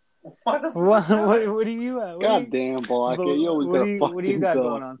don't. Why the fuck? What do you at? Goddamn, Balaka. You always got to fuck What do you got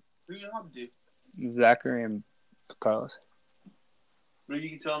going on? Who you talking to? Zachary and Carlos. Well, you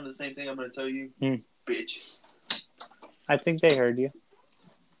can tell them the same thing I'm going to tell you. Bitch. I think they heard you.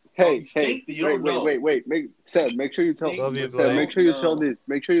 Hey, wait. Seth, make sure you tell. Seth, make sure you tell this.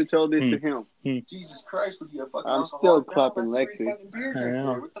 Make sure you tell this to him. Jesus Christ, would you a fucking? I'm still clapping Lexi. I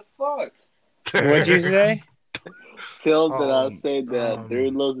know. What the fuck? What'd you say? Tell that I said that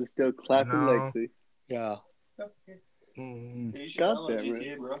Third Lows is still clapping Lexi. Yeah. You should God download damn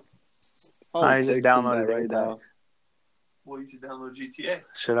GTA, it. bro. I just downloaded it right now. Well, you should download GTA.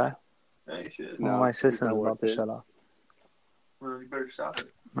 Should I? Yeah, you should. Well, my system's about to shut off. Well, you better stop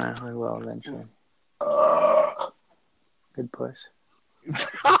it. I will eventually. Good push.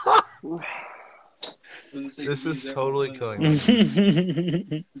 This is totally killing me.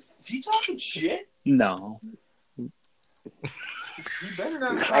 Is he talking shit? No. You better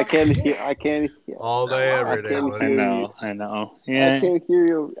not. I can't hear. All day, every day. I know. Yeah. I can't hear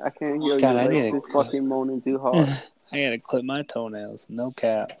you. God, I need to fucking moaning too hard. I gotta clip my toenails. No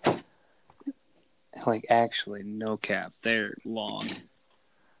cap. Like, actually, no cap. They're long.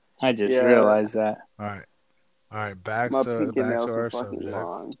 I just realized that. All right. Back to our subject.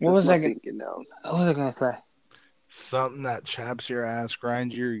 What was I going to say? Something that chaps your ass,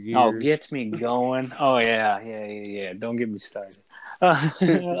 grinds your gears. Oh, gets me going. Oh, yeah. Don't get me started. All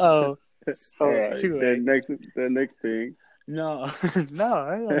right. The next thing. No.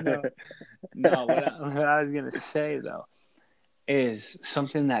 No. No, what I was going to say, though, is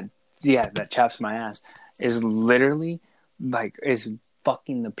something that chaps my ass is literally, like, is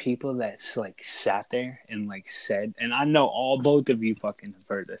fucking the people that's, like, sat there and, like, said, and I know both of you fucking have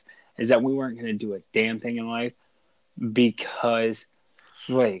heard this, is that we weren't going to do a damn thing in life because,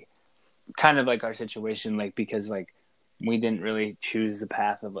 like, kind of like our situation, like, because, like, we didn't really choose the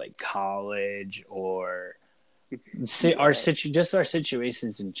path of, like, college or our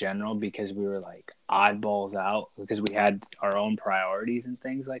situations in general because we were like oddballs out because we had our own priorities and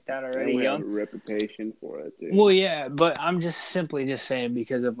things like that already. And we have a reputation for it, dude. Well, yeah, but I'm just simply saying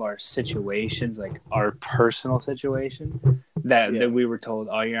because of our situations, like our personal situation, that we were told,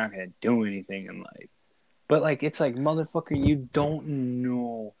 oh, you're not going to do anything in life. But like, it's like, motherfucker, you don't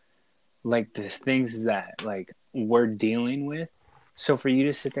know like the things that like we're dealing with. So for you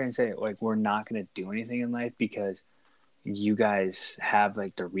to sit there and say, like, we're not going to do anything in life because you guys have,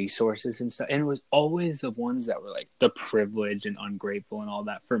 like, the resources and stuff. And it was always the ones that were, like, the privileged and ungrateful and all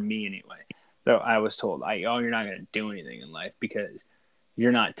that, for me anyway. So I was told, like, oh, you're not going to do anything in life because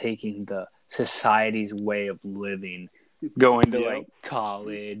you're not taking the society's way of living, going to, like,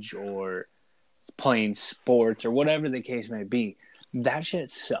 college or playing sports or whatever the case may be. That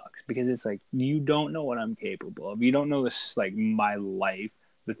shit sucks because it's like you don't know what I'm capable of. You don't know this, like, my life,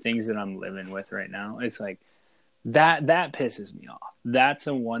 the things that I'm living with right now. It's like that pisses me off. That's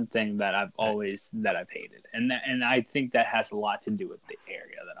the one thing that I've hated, and I think that has a lot to do with the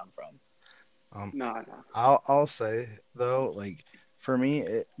area that I'm from. No. I'll say though, like for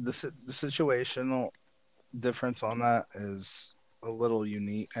me, the situational difference on that is a little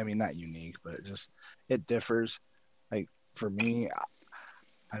unique. I mean, not unique, but it differs. Like for me,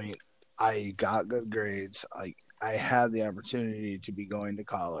 I mean, I got good grades. Like I had the opportunity to be going to I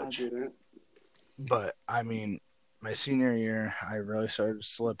college, didn't. but I mean, my senior year, I really started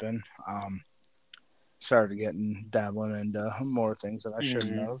slipping. Started getting dabbling into more things that I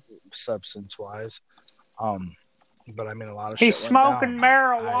shouldn't Mhm. have, substance wise. But I mean, a lot of He's shit went down. smoking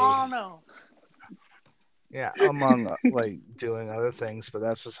marijuana. Yeah, among like doing other things, but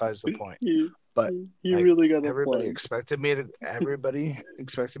that's besides the point. He, But he like really got a everybody point. expected me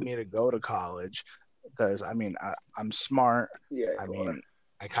to go to college because I mean I'm smart. Yeah, I you mean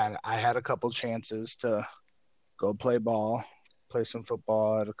I had a couple chances to go play ball, play some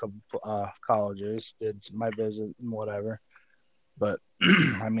football at a couple colleges, did my visit and whatever. But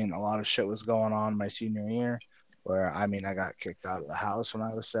I mean, a lot of shit was going on my senior year, where I mean, I got kicked out of the house when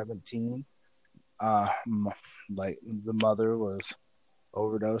I was 17. Like the mother was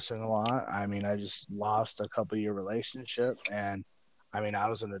overdosing a lot. I mean, I just lost a couple year relationship, and I mean, I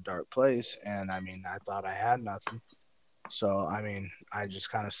was in a dark place, and I mean, I thought I had nothing. So I mean, I just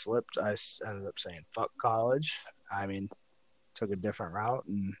kind of slipped. Ended up saying fuck college. I mean, took a different route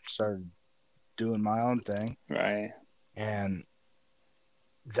and started doing my own thing, Right. and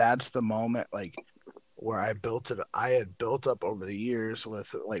that's the moment like where I had built up over the years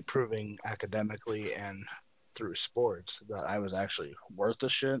with like proving academically and through sports that I was actually worth a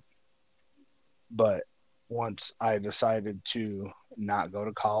shit. But once I decided to not go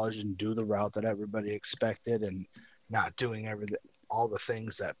to college and do the route that everybody expected and not doing all the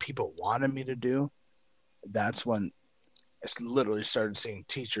things that people wanted me to do, that's when I literally started seeing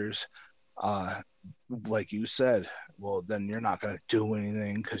teachers uh, like you said, well, then you're not going to do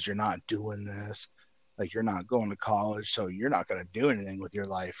anything because you're not doing this. Like, you're not going to college, so you're not going to do anything with your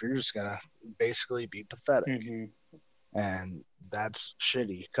life. You're just going to basically be pathetic. Mhm. And that's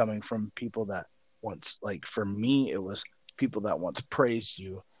shitty coming from people that once, like, for me, it was people that once praised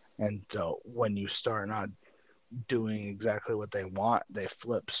you. And when you start not doing exactly what they want, they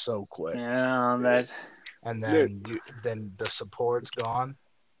flip so quick. Yeah, that. And then then the support's gone.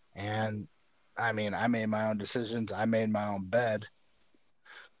 And I mean, I made my own decisions. I made my own bed.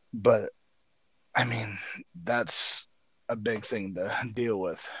 But I mean, that's a big thing to deal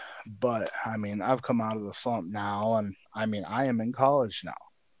with. But I mean, I've come out of the slump now, and I mean, I am in college now.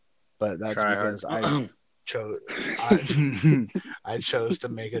 But that's Try hard. because I chose to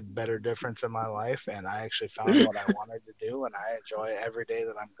make a better difference in my life, and I actually found what I wanted to do, and I enjoy every day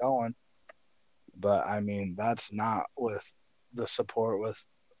that I'm going. But I mean, that's not with the support with,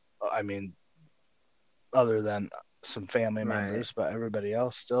 I mean, other than some family Right. members, but everybody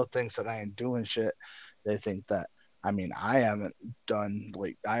else still thinks that I ain't doing shit. They think that, I mean, I haven't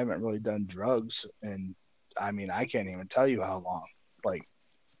really done drugs, and I mean, I can't even tell you how long. Like,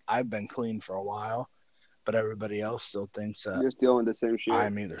 I've been clean for a while, but everybody else still thinks that You're still in the same shit.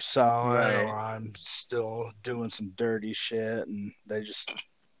 I'm either selling Right. or I'm still doing some dirty shit, and they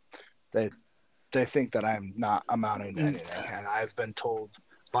think that I'm not amounting to anything, and I've been told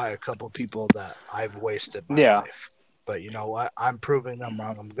by a couple people that I've wasted my life. But you know what? I'm proving them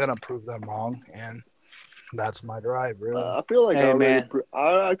wrong. I'm gonna prove them wrong, and that's my drive, really. I feel like Hey, man.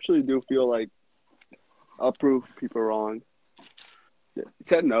 I actually do feel like I'll prove people wrong.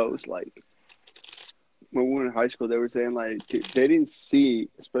 Ted knows, like, when we were in high school, they were saying, like, they didn't see,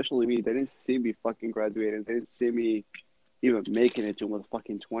 especially me, they didn't see me fucking graduating. They didn't see me even making it to the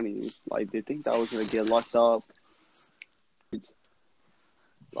fucking 20s. Like, they think that I was going to get locked up.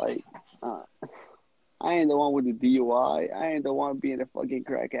 Like, I ain't the one with the DUI. I ain't the one being a fucking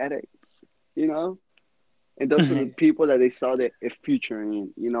crack addict, you know? And those are the people that they saw their future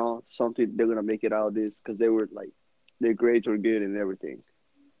in, you know? Something they're going to make it out of this because they were, like, their grades were good and everything.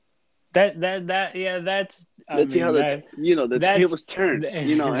 That's. Let's see how the tables turn,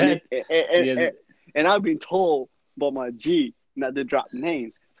 you know, and I've been told by my G not to drop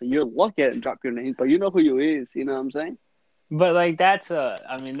names. So you're lucky I didn't drop your names, but you know who you is, you know what I'm saying? But like that's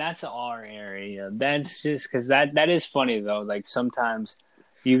our area. That's just because that is funny though. Like sometimes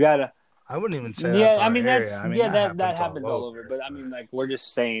you gotta. I wouldn't even say that's our area. That's I mean, that happens all over. But I mean, like we're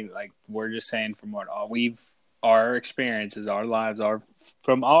just saying from what our experiences, our lives are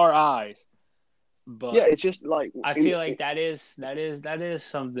from our eyes. But yeah, it's just like I feel like that is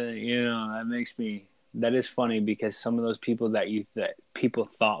something, you know, that is funny because some of those people that people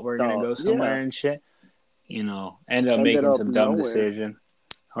thought were gonna go somewhere and shit, you know, ended up making some dumb decision,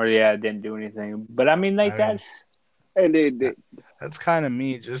 or didn't do anything. But I mean, like that's and they that's kind of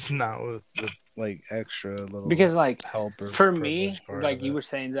me, just not with like extra little Because like help or for me, privilege part like of you it. were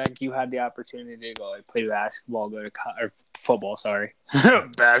saying, Zach, you had the opportunity to go like play basketball, go to or football. Sorry,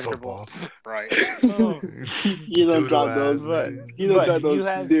 basketball. Football. Right. Oh. You don't drop those. You don't drop you those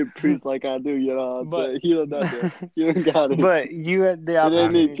had, deep trees like I do. You know what I'm but saying? You don't got that. You don't got it. but you had the It ain't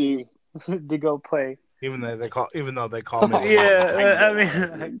opportunity anything. to go play. Even though they call me. the Yeah, I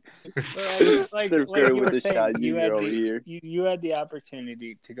Mamba. mean, like Steph you Curry were with the saying, shot you junior had over here. you had the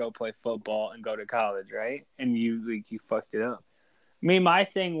opportunity to go play football and go to college, right? And you fucked it up. Me, my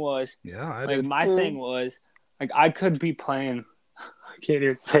thing was Yeah, I like did. my thing was like I could be playing. I can't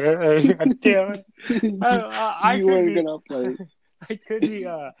even say it. God damn it! I You could weren't be. gonna play. I could be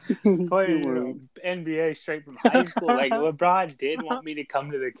playing NBA straight from high school. Like LeBron did want me to come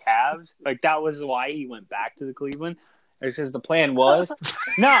to the Cavs. Like that was why he went back to the Cleveland. It's just the plan was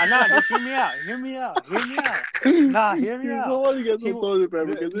no, just hear me out. Hear me out. Nah, hear me out. Somebody gets some toilet paper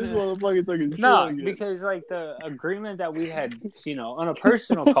because this motherfucker talking shit No, again. because like the agreement that we had, on a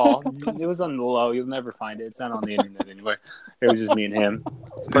personal call, it was on the low. You'll never find it. It's not on the internet anywhere. It was just me and him,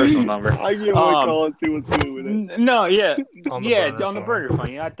 personal number. I give him a call and see what's good with it. No, yeah, On the yeah, burner on the phone. burner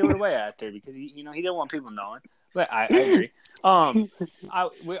phone. I threw it away after because he didn't want people knowing. But I agree. I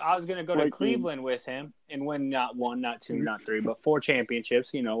was gonna go to Like Cleveland with him and win not 1, not 2, not 3, but 4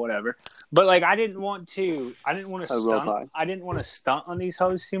 championships. Whatever. But like I didn't want to stunt. I didn't want to stunt on these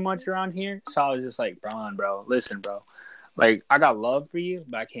hoes too much around here. So I was just like, bro, listen, bro. Like I got love for you,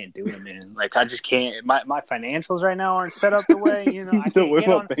 but I can't do it, man. Like I just can't. My financials right now aren't set up the way I can't get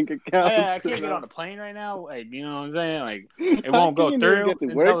on. Bank account. I can't get on a plane right now. Like you know what I'm saying? Like it won't go through until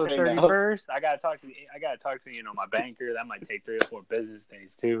the 31st. I gotta talk to my banker. That might take 3 or 4 business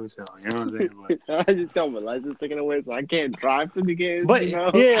days too. So you know what I'm saying? But, I just got my license taken away, so I can't drive to the games. but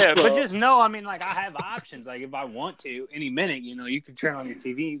so. but just know, I mean, like I have options. Like if I want to, any minute, you can turn on your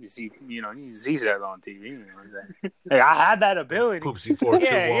TV. You can see, you can see stuff on TV. You know what I'm saying? Like I had that ability. Poopsie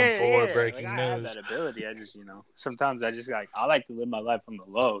 4214 breaking like, news. I have that ability. I just, sometimes I just I like to live my life on the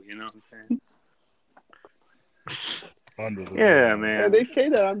low. You know what I'm saying? Under the Yeah, radar. man. And they say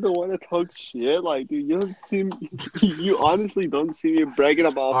that I'm the one that talks shit. Like, dude, you honestly don't see me bragging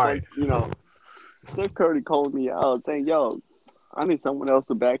about, Right. Steph Curry calling me out saying, yo, I need someone else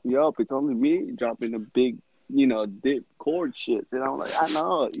to back me up. It's only me dropping a big, dip chord shit. And I'm like, I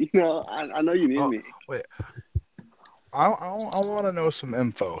know, I know you need me. Wait. I want to know some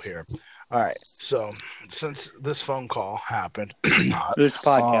info here. All right. So, since this phone call happened, This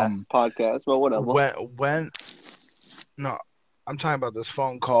podcast, but whatever. When no, I'm talking about this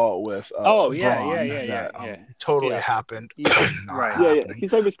phone call with Oh, yeah, Braun yeah. that totally Yeah. happened. Right. Yeah. He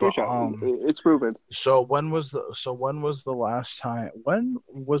sent me a screenshot. It's proven. So when was the last time? When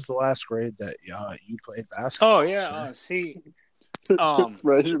was the last grade that you played basketball? Oh yeah. sir?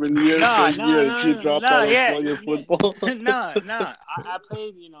 Freshman year, she dropped out of playing football. I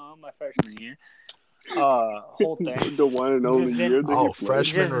played, my freshman year. Whole thing. The one and only year.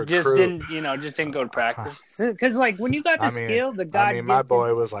 Freshman recruit. Just didn't go to practice. Because like when you got the skill, the guy. my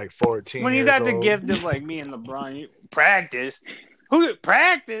boy was like 14. When you got the gift of like me and LeBron, practice. Who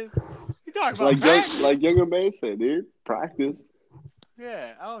practice? You talking about practice? Like younger man said, dude. Practice.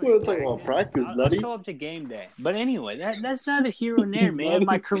 Yeah, we're talking about practice, buddy. I'll show up to game day. But anyway, that's neither here nor there, man.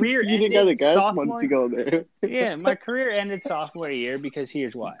 My career you ended didn't got the gas sophomore. money to go there. Yeah, my career ended sophomore year because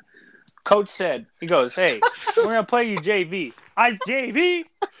here's why. Coach said, he goes, hey, we're going to play you JV. JV?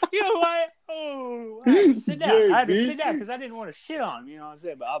 You know what? Oh, I had to sit down. I had to sit down because I didn't want to shit on him. You know what I'm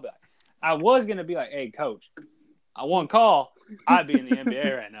saying? But I'll be like, I was going to be like, hey, coach, I won call. I'd be in the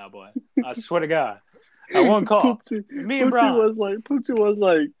NBA right now, boy. I swear to God. I won call. Me and Brian. Poochie was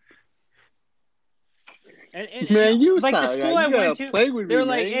like, and man, you like the school I went to, they were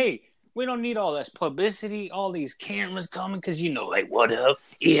like, man. hey, we don't need all this publicity, all these cameras coming, because like, what up?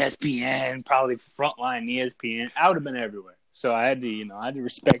 ESPN, probably Frontline ESPN. I would have been everywhere. So I had to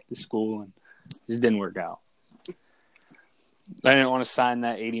respect the school, and it just didn't work out. I didn't want to sign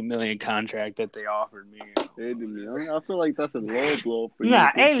that $80 million contract that they offered me. $80 million? I feel like that's a low blow for you.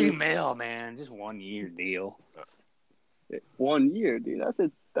 Nah, $80 million, man. Just 1 year deal. 1 year, dude. That's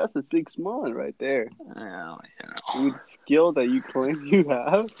a 6 month right there. With skill that you claim you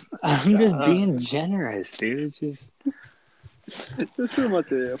have. I'm just being generous, dude. It's just there's too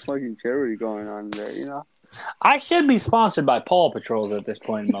much of a fucking charity going on there, I should be sponsored by Paw Patrols at this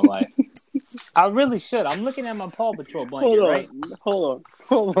point in my life. I really should. I'm looking at my Paw Patrol blanket, right? Hold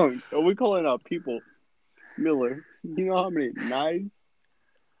on. Are we calling out people? Miller, you know how many knives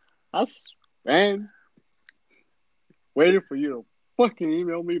I spent waiting for you to fucking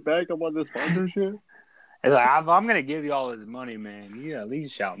email me back about the sponsorship? It's like, if I'm going to give you all this money, man, you at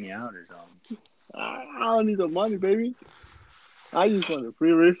least shout me out or something. I don't need the money, baby. I just want a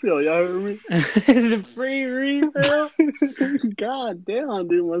free refill. Y'all heard me? The free refill. God damn,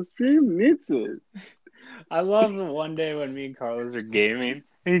 dude, my stream needs it. I love it one day when me and Carlos are gaming.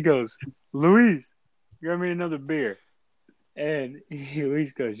 And he goes, Luis, grab me another beer. And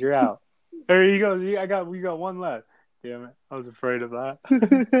Luis goes, you're out. Or he goes, we got one left. Damn it. I was afraid of that.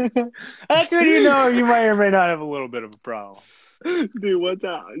 That's when you know you might or may not have a little bit of a problem. Dude, one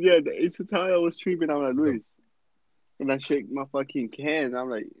time, yeah, it's the time I was streaming. I'm like, Luis. And I shake my fucking can. I'm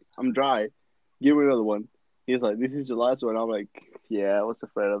like, I'm dry. Give me another one. He's like, this is your last one. I'm like, yeah, I was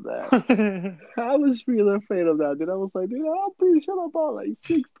afraid of that. I was really afraid of that. Dude, I was like, dude, I'm pretty sure I bought like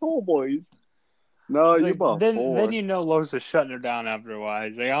 6 tall boys. No, It's you like, bought 4. then you know Los is shutting her down after a while.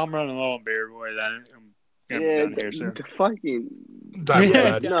 He's like, I'm running low on beer, boys. I'm gonna be done here soon. The fucking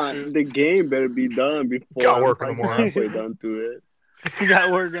the game better be done before Got work in I'm the morning. halfway done to it. You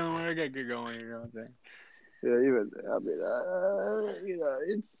got work on where I got to get going. You know what I'm saying? Yeah, even I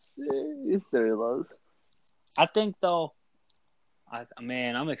mean, it's there, love. I think though,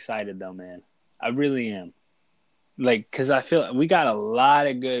 I'm excited though, man. I really am. Like, cause I feel we got a lot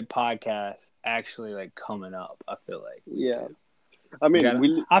of good podcasts actually like coming up. I feel like. Yeah. I mean,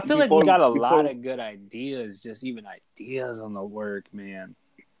 I feel like we got a lot of good ideas, just even ideas on the work, man.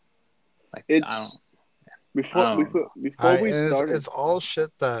 Like, before we started, it's all shit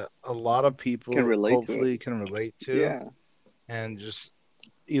that a lot of people can relate to. Yeah. And just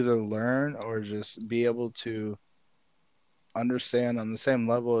either learn or just be able to understand on the same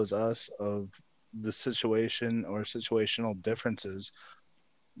level as us of the situation or situational differences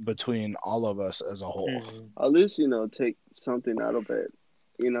between all of us as a whole. Mm-hmm. At least, take something out of it,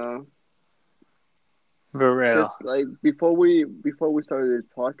 For real. Just, like before we started this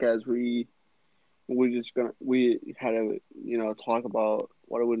podcast, we had to talk about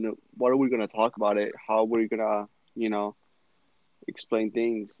what are we gonna talk about it, how we're gonna explain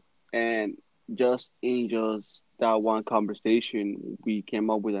things, and just in just that one conversation, we came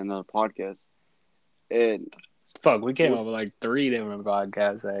up with another podcast, and we came up with like 3 different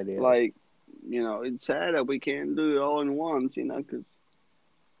podcast ideas. Like, it's sad that we can't do it all in once, because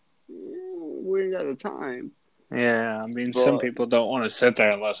we ain't got the time. Yeah, I mean, some people don't want to sit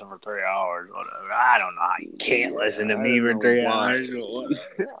there and listen for 3 hours. Whatever. I don't know how you can't listen to me for 3 hours. I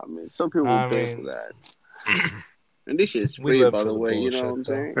mean, some people pay for that. And this shit's free, by the way. You know what I'm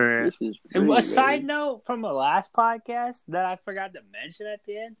saying? This is free, and a side note from the last podcast that I forgot to mention at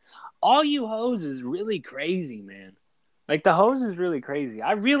the end: all you hoes is really crazy, man. Like the hoes is really crazy.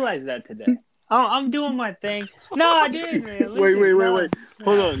 I realized that today. I'm doing my thing. No, I didn't, man. Listen, wait.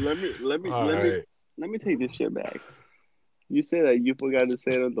 Hold on. Let me take this shit back. You say that you forgot to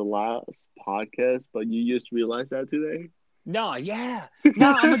say it on the last podcast, but you just realized that today? No, yeah.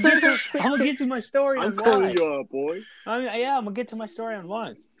 No, I'm gonna get to my story. I'm calling you out, boy. I'm gonna get to my story on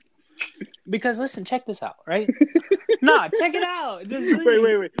one. Because listen, check this out, right? Nah, check it out.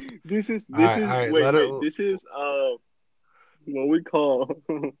 Wait. This is what we call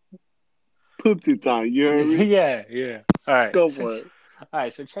poopsie time. You heard me? Yeah. All right, go for it. All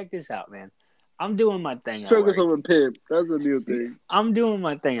right, so check this out, man. I'm doing my thing. Struggles over pimp. That's a new thing. I'm doing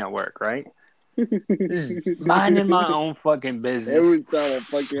my thing at work, right? Minding my own fucking business. Every time I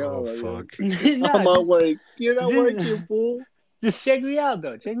fucking fuck. I'm at work. You're not working, fool. Just check me out,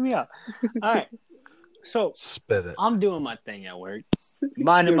 though. Check me out. All right. So spit it. I'm doing my thing at work,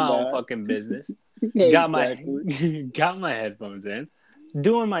 minding my own fucking business. Got my headphones in,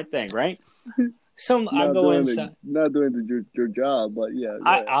 doing my thing, right? So I go inside. Not doing your job, but yeah.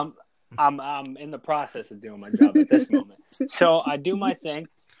 I'm in the process of doing my job at this moment. So I do my thing.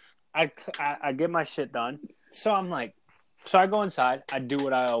 I get my shit done. So I go inside. I do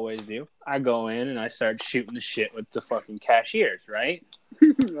what I always do. I go in and I start shooting the shit with the fucking cashiers, right?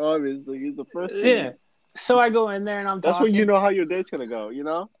 Obviously, he's the first thing. Yeah. So I go in there and I'm talking. That's when you know how your day's gonna go,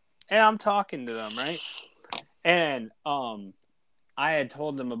 And I'm talking to them, right? And I had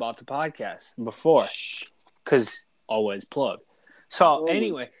told them about the podcast before, because always plug. So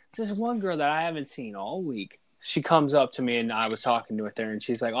anyway, this one girl that I haven't seen all week, she comes up to me and I was talking to her and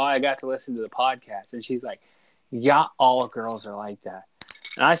she's like, I got to listen to the podcast. And she's like, yeah, all girls are like that.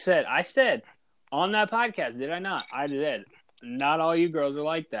 And I said on that podcast, did I not? I did. Not all you girls are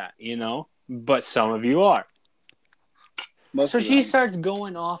like that, but some of you are. So she starts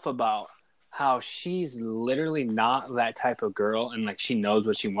going off about how she's literally not that type of girl and like she knows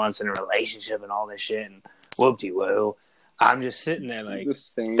what she wants in a relationship and all this shit and whoop-de-woo. I'm just sitting there like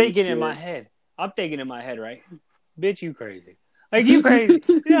thinking in my head. I'm thinking in my head, right? Bitch, you crazy. Like, you crazy.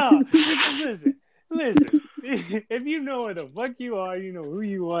 Yeah. Listen. if you know what the fuck you are, you know who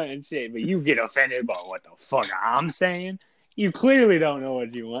you want and shit, but you get offended by what the fuck I'm saying, you clearly don't know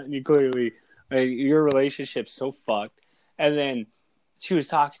what you want, and you clearly, like, your relationship's so fucked. And then she was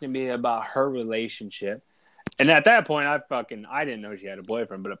talking to me about her relationship. And at that point, I didn't know she had a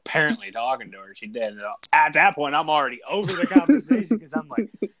boyfriend, but apparently talking to her, she did. And at that point, I'm already over the conversation because I'm like,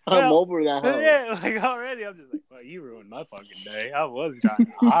 I'm over that. Huh? Yeah, like already, I'm just like, well, you ruined my fucking day. I was trying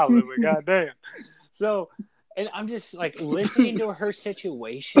to holler, but goddamn. So, and I'm just like listening to her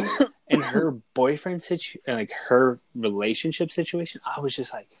situation and her boyfriend situation, and like her relationship situation. I was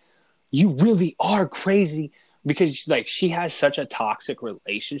just like, you really are crazy because like she has such a toxic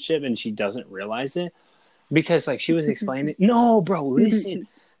relationship and she doesn't realize it. Because, like, she was explaining, no, bro, listen.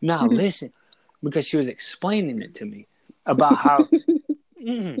 Nah, listen. Because she was explaining it to me about how,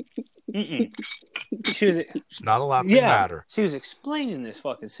 she was, It's not a laughing matter. She was explaining this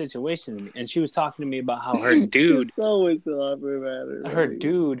fucking situation to me, and she was talking to me about how her dude, It's always a laughing matter. her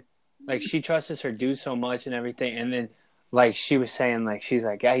dude, like, she trusts her dude so much and everything, and then, like, she was saying, like, she's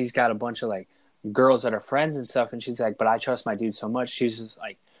like, yeah, he's got a bunch of, like, girls that are friends and stuff, and she's like, but I trust my dude so much. She's just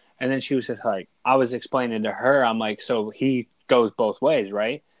like, and then she was just like, I was explaining to her, I'm like, so he goes both ways,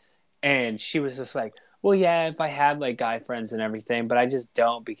 right? And she was just like, well, yeah, if I had like guy friends and everything, but I just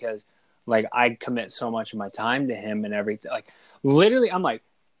don't because like I commit so much of my time to him and everything. Like literally, I'm like,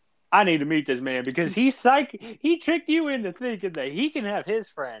 I need to meet this man because he tricked you into thinking that he can have his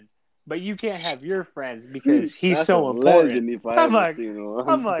friends, but you can't have your friends because he's That's so important. I'm like,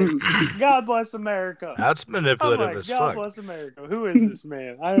 God bless America. That's manipulative as God fuck. bless America. Who is this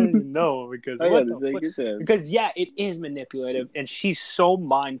man? I don't even know because what the fuck? Because yeah, it is manipulative, and she's so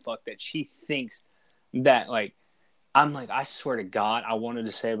mindfucked that she thinks that like I'm like, I swear to God, I wanted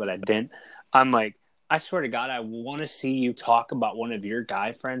to say, but I didn't. I'm like, I swear to God, I want to see you talk about one of your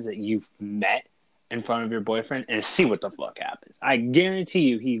guy friends that you've met in front of your boyfriend and see what the fuck happens. I guarantee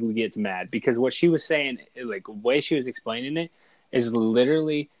you he gets mad because what she was saying, like the way she was explaining it, is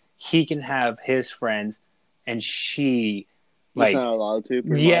literally he can have his friends and she like he's not allowed to.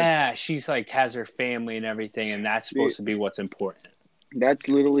 Yeah, she's like has her family and everything, and that's supposed to be what's important. That's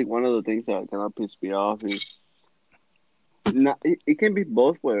literally one of the things that kind of piss me off is not. It can be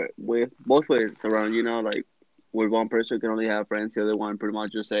both ways around. You know, like where one person can only have friends, the other one pretty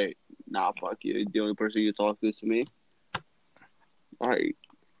much just say, "Nah, fuck you. The only person you talk to is to me." Like,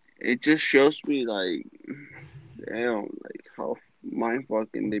 it just shows me like, damn, like how mind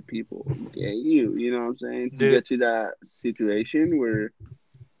fucking the people get you. You know what I'm saying? To get to that situation where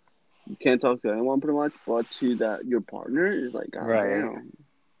you can't talk to anyone pretty much, but to that your partner is like, God Right. damn.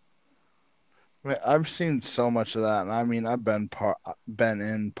 I mean, I've seen so much of that, and I mean, I've been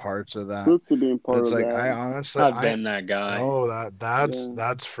in parts of that. Good to be part It's of like that. I honestly, I've been that guy. Oh,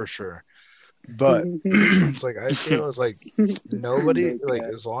 that's for sure. But it's like I feel it's like nobody like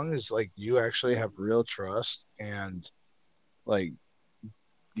as long as like you actually have real trust and like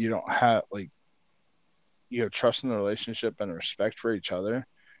you don't have like you have trust in the relationship and respect for each other,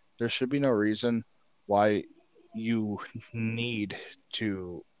 there should be no reason why you need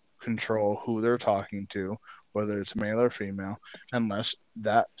to control who they're talking to, whether it's male or female, unless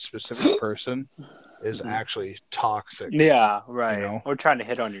that specific person is actually toxic. Yeah, right. You know? Or trying to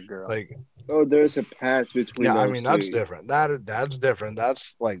hit on your girl. Like, oh, there's a pass between. Yeah, those I mean that's two. different. That's different.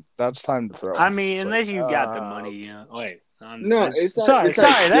 That's time to throw. I mean, It's unless like, you got the money, you know. Wait. No, it's like, sorry. it's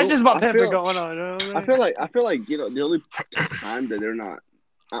like, That's just my I pimper feel- going on. You know what I mean? I feel like you know the only time that they're not.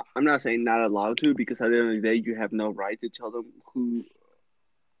 I'm not saying not allowed to because at the end of the day you have no right to tell them who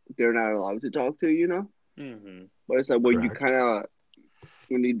they're not allowed to talk to. You know. Mm-hmm. But it's like when you Correct. kind of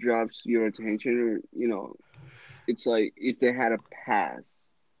when it drops your attention, or you know, it's like if they had a pass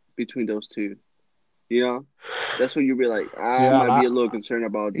between those two. You know, that's when you be like, I might be a little concerned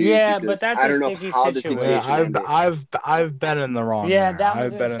about this. Yeah, because but that's I a don't know sticky how the situation. situation ended. I've been in the wrong. Yeah, there. that was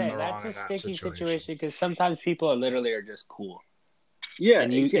I've been gonna in say the that's wrong a in that sticky situation because sometimes people are literally just cool. Yeah,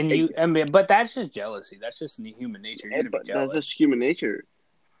 but that's just jealousy. That's just human nature. You're gonna be but jealous. that's just human nature.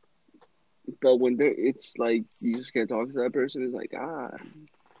 But when it's like you just can't talk to that person, it's like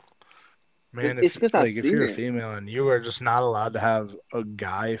Man, it's because if you're a female and you are just not allowed to have a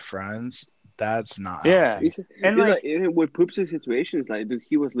guy friends, that's not healthy. And like with Poop's situation, it's like dude,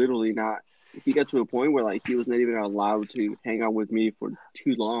 he was literally not. He got to a point where like he was not even allowed to hang out with me for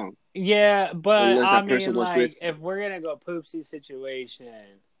too long. Yeah, but I mean, like, if we're gonna go Poopsie situation,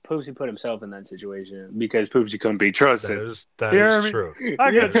 Poopsie put himself in that situation because Poopsie couldn't be trusted. That You know what I is mean? true.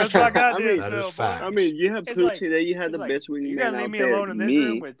 I could trust my goddamn That is self, boy. fact. I mean, you have It's Poopsie like- there. You had It's the like, best you wingman gotta out leave me there. alone in this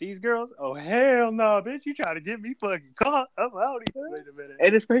room with these girls? Oh hell no, bitch! You trying to get me fucking caught? I'm out here. Wait a minute.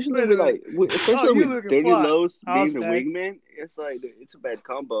 And especially Wait a with minute. especially Oh, you with looking Danny fly. Lowe's I'll being the stay. wingman, it's like it's a bad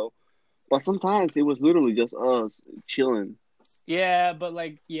combo. But sometimes it was literally just us chilling. Yeah, but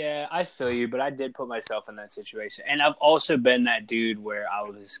I feel you, but I did put myself in that situation, and I've also been that dude where I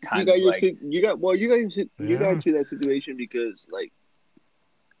was kind of like, you got into that situation because like,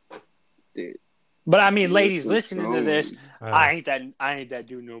 dude. But I mean, You ladies, were listening to this, strong. I ain't that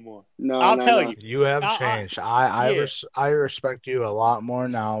dude no more. No, I'll tell no. you. You have changed. I respect you a lot more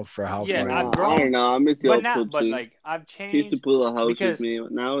now for how Yeah, far I've you've grown. I don't know. I miss the But old now, Poopsie. but like I've He used to changed. pull a house because- with me.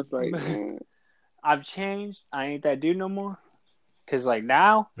 Now it's like, I've changed. I ain't that dude no more. Cause like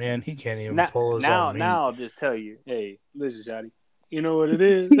now, Man, he can't even now, pull his own meat. now I'll just tell you, hey, listen, Johnny, you know what it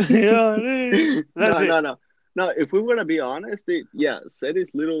is. You know what it is. That's it. No. If we were to be honest, Seth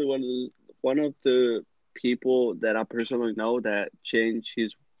is literally one of the people that I personally know that changed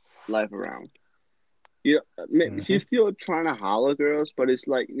his life around. He's still trying to holler girls, but it's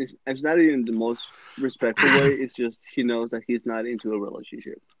like it's not even the most respectful way. It's just he knows that he's not into a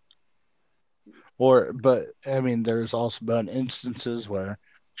relationship. But I mean, there's also been instances where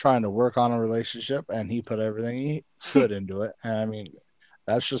trying to work on a relationship and he put everything he could into it. And I mean,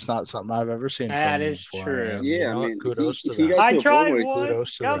 that's just not something I've ever seen. That from him is before. true. And, Yeah, you know I what? mean, kudos to he them. got I to a tried point where once,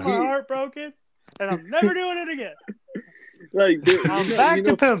 kudos to got them. my heart broken, and I'm never doing it again. like dude, I'm back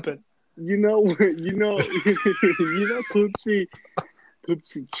to pimping.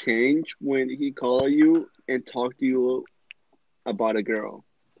 Poopsie changed when he called you and talked to you about a girl.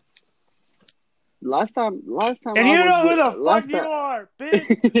 Last time. And you know who the fuck you are,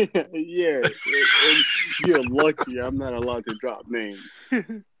 bitch. Yeah, and you're lucky. I'm not allowed to drop names.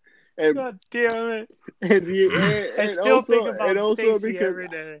 And, God damn it! and I still also, think about and also Stacy because every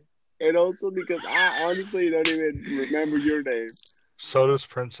day. and also because I honestly don't even remember your name. So does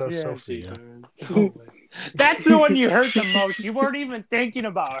Princess Yeah, Sophia. she does. Oh, that's the one you hurt the most. You weren't even thinking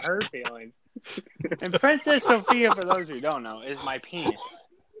about her feelings. And Princess Sophia, for those who don't know, is my penis.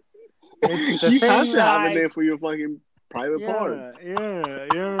 It's the You thing have to that have a name for your fucking private part. Yeah, you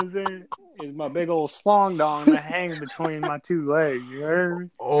know what I'm saying? It's my big old slong dong that hangs between my two legs. You heard me?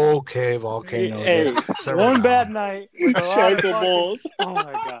 Okay, Volcano. Hey, Simmer one down. bad night with a lot of Shankle fucking... balls. Oh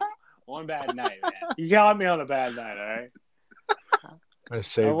my god, one bad night, man. You got me on a bad night, all right? I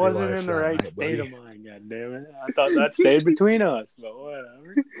saved I your wasn't life in the that right night, state buddy. of mind. God damn it! I thought that stayed between us, but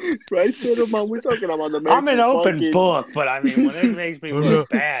whatever. Right, Cinnamon? We're talking about the I'm an open fucking... book, but I mean, when it makes me look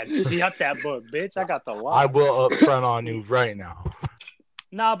bad, shut that book, bitch. I got the law. I will up front on you right now.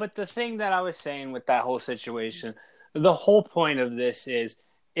 No, but the thing that I was saying with that whole situation, the whole point of this is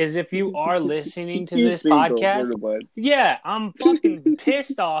if you are listening to He's this single, podcast, everybody. yeah, I'm fucking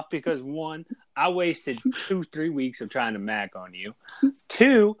pissed off because one, I wasted 2-3 weeks of trying to mac on you.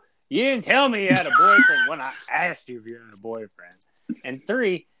 Two, you didn't tell me you had a boyfriend when I asked you if you had a boyfriend. And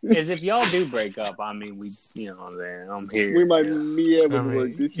three is if y'all do break up, I mean, you know what I'm saying? I'm here. We might you know? be able to I mean, work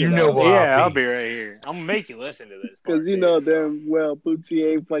this you shit know out. what? Yeah, I'll I'll be. be right here. I'm gonna make you listen to this. Because you know damn well Poopsie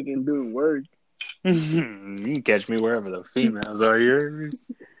ain't fucking doing work. You can catch me wherever the females are. You heard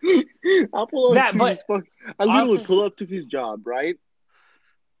me? I pull up to his I literally honestly- pull up to his job, right?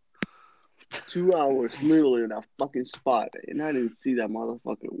 2 hours literally in that fucking spot, and I didn't see that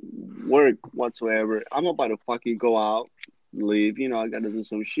motherfucker work whatsoever. I'm about to fucking go out, leave, I gotta do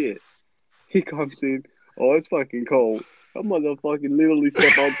some shit. He comes in, oh, it's fucking cold. I motherfucking literally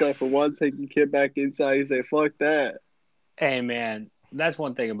step outside for 1 second, get back inside, and say, fuck that. Hey, man, that's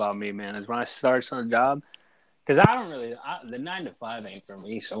one thing about me, man, is when I start some job, because I don't really, the 9 to 5 ain't for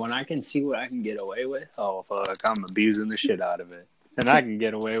me, so when I can see what I can get away with, oh, fuck, I'm abusing the shit out of it. And I can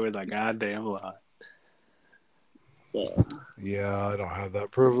get away with a goddamn lot. Yeah, I don't have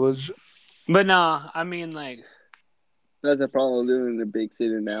that privilege. But nah, I mean, like, That's the problem living in the big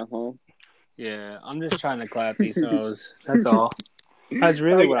city now, huh? yeah, I'm just trying to clap these hoes. That's all. That's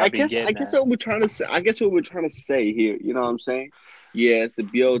really what I be getting I guess at. what we're trying to say. I guess what we're trying to say here. You know what I'm saying? Yes, the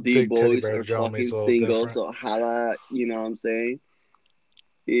BOD Big teddy boys bear are Jeremy's fucking a little single, different. so holla. You know what I'm saying?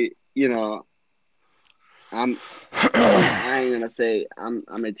 I ain't gonna say I'm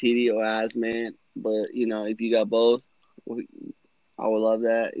a TD or ass man, but if you got both, I would love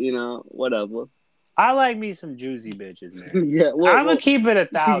that. Whatever. I like me some juicy bitches, man. Yeah, I'm gonna keep it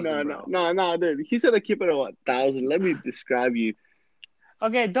 1,000, bro. No, dude. He said I keep it at 1,000. Let me describe you.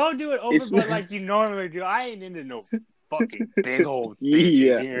 Okay, don't do it over, It's but not- like you normally do. I ain't into no fucking big old bitches.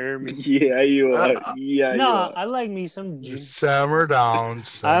 Yeah. You hear me? Yeah, you are. Yeah, you No, are. I like me some juicy. Simmer down, I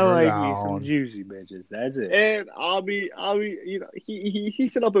simmer like down. me some juicy bitches. That's it. And I'll be, you know, he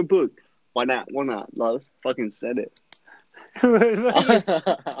set up a book. Why not? Why not? Loves fucking said it.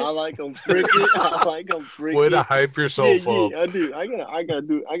 I like him freaky. I like him freaky. Way to hype yourself up. I do. I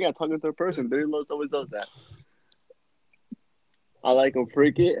gotta talk to third person. Dirty Loves always does that. I like him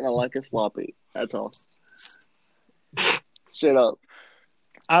freaky and I like it sloppy. That's all. Straight up.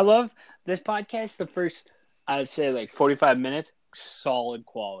 I love this podcast. The first, I'd say, like 45 minutes, solid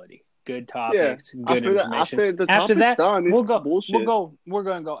quality, good topics, good information. After that, we're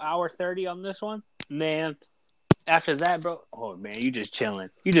gonna go hour 30 on this one, man. After that, bro, oh man, you just chilling.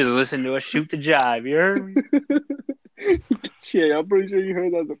 You just listen to us shoot the jive. You heard me? Shit, I'm pretty sure you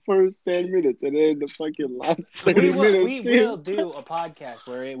heard that the first 10 minutes and then the fucking last 30 minutes. We will do a podcast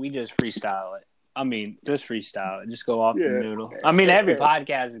where we just freestyle it. I mean, just freestyle it. Just go off the noodle. I mean, every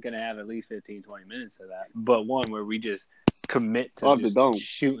podcast is going to have at least 15, 20 minutes of that. But one where we just commit to just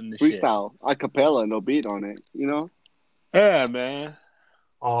shooting the freestyle, a cappella, no beat on it, you know? Yeah, man.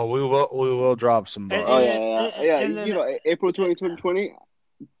 Oh, we will drop some bars. And you know, April 2020,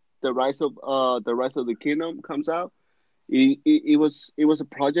 the Rise of the Kingdom comes out. It was a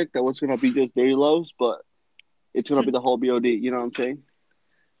project that was gonna be just Dirty Loves, but it's gonna be the whole BOD. You know what I'm saying?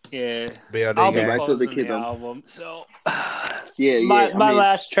 Yeah, BOD I'll be Rise of the closing Kingdom. the album. So my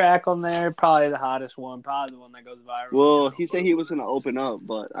last track on there, probably the hottest one, probably the one that goes viral. Well, he said he was gonna open up,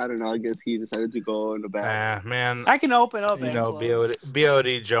 but I don't know. I guess he decided to go in the back. Man, I can open up. You know,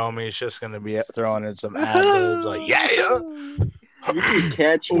 BOD Jomi's just gonna be throwing in some ad libs like, yeah. You can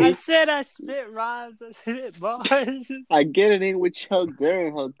catch me. I said I spit rhymes. I spit bars. I get it in with Chuck Berry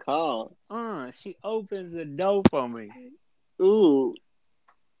in her car. She opens the door for me. Ooh,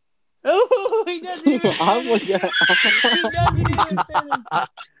 he doesn't even finish. He doesn't even finish.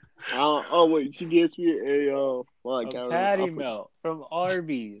 Oh wait, she gives me a patty melt from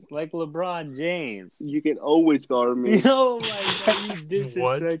Arby's, like LeBron James. You can always guard me. Oh my god, you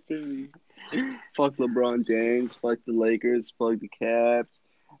disrespected me. Fuck LeBron James, fuck the Lakers, fuck the Cavs,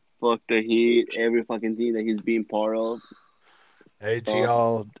 fuck the Heat, every fucking team that he's being part of. ATL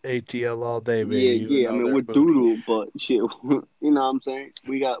all day, baby. Yeah. I mean, we're doodle, but shit, you know what I'm saying?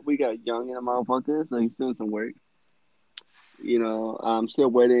 We got young in the motherfucker, so he's doing some work. You know, I'm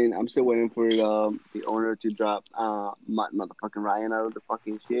still waiting for the owner to drop motherfucking Ryan out of the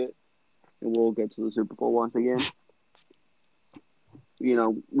fucking shit, and we'll get to the Super Bowl once again. You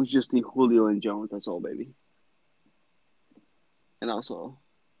know, we just need Julio and Jones. That's all, baby. And also,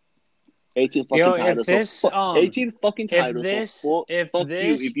 18 fucking titles. 18 fucking titles. Fuck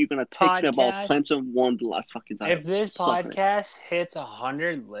you if you're gonna text me about Clemson won the last fucking title. If this podcast hits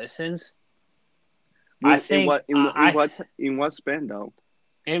 100 listens, I think in what span though?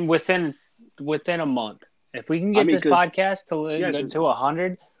 And within a month, if we can get this podcast to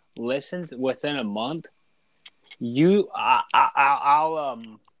 100 listens within a month. I'll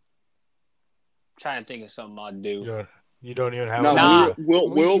trying to think of something I'll do. You don't even have.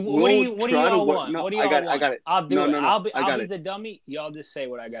 We'll try to work. No, what do y'all want? I got it. I'll do it. I'll be the dummy. Y'all just say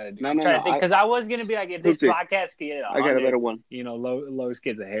what I gotta do. Because I was gonna be like, if this podcast can get 100, I got a better one. You know, Lois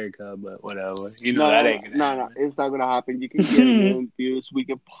gets a haircut, but whatever. You know that ain't gonna happen. No, it's not gonna happen. You can get a million views. We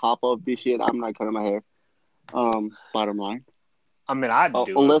can pop up this shit. I'm not cutting my hair. Bottom line. I mean, I'd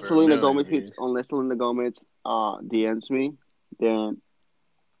do unless Selena Gomez DMs me, then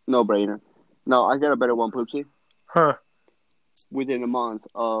no brainer. No, I got a better one, Poopsie. Huh. Within a month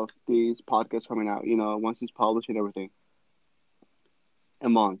of these podcasts coming out, you know, once it's published and everything. A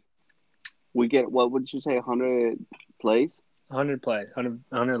month. We get, what would you say, 100 plays? 100 plays,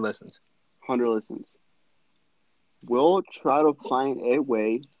 100 listens. 100 listens. We'll try to find a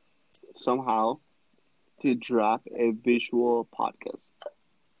way, somehow, to drop a visual podcast.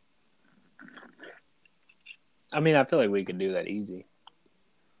 I mean, I feel like we can do that easy.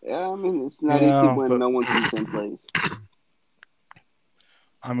 Yeah, I mean, it's not easy when no one's in the same place.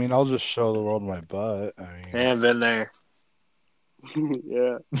 I mean, I'll just show the world my butt. Yeah, been there.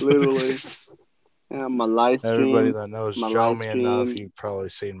 Yeah, literally. Yeah, my live stream. Everybody that knows Jomi enough, you've probably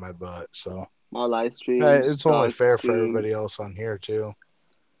seen my butt. So my live stream. It's only fair for everybody else on here too.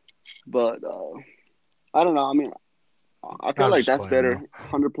 But I don't know. I mean, I feel like that's better.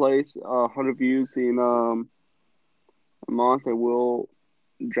 100 plays, 100 views in a month, and we'll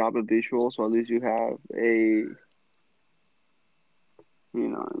drop a visual, so at least you have a. You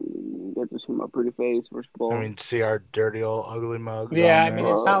know, you get to see my pretty face, first of all. I mean, see our dirty old ugly mugs. Yeah, I mean,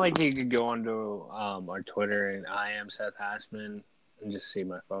 it's not like you could go onto our Twitter and I am Seth Hassman and just see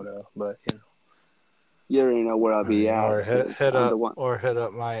my photo, but, you know. You already know where I'll be at. Or hit I'm the one.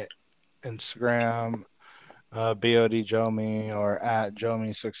 up my Instagram, BOD Jomi, or at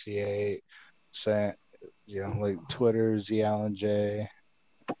Jomi68. Say, like Twitter, Z Allen J.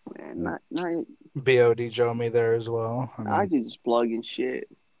 Man, not BOD Jomi there as well. I just plugging shit.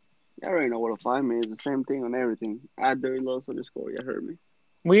 You already know where to find me. It's the same thing on everything. At Dirty Los _. You heard me.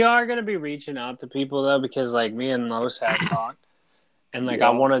 We are gonna be reaching out to people though, because like me and Los have talked, and like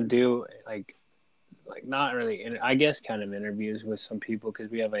I want to do like not really, I guess, kind of interviews with some people because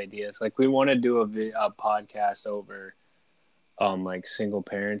we have ideas. Like we want to do a podcast over, like single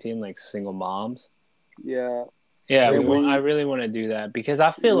parenting, like single moms. Yeah. Yeah, I really want to do that because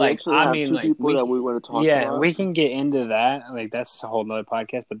I feel like people that we want to talk about. we can get into that. Like that's a whole nother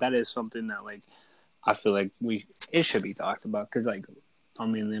podcast, but that is something that like I feel like it should be talked about because like I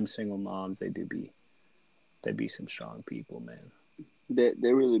mean them single moms they be some strong people, man.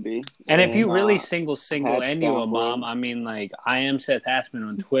 They really be. And if you really single and you a mom, I mean like I am Seth Hassman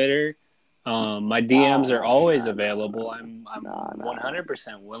on Twitter. My DMs are always available. I'm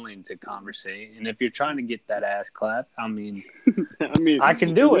 100% willing to conversate. And if you're trying to get that ass clapped, I mean, I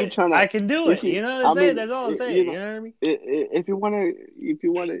can do it. I can do it. You know what I'm saying? That's all I'm saying. You know what I mean? If you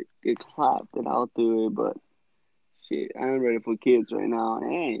wanna get clapped, then I'll do it. But shit, I ain't ready for kids right now.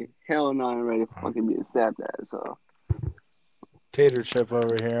 Hey, hell no, I ain't ready for fucking being stabbed at. So. Tater Chip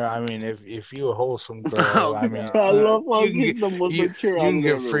over here. I mean, if you a wholesome girl, I mean, I love how he's the most mature. You can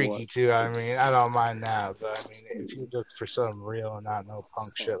get freaky too. I mean, I don't mind that, but I mean, if you look for something real and not no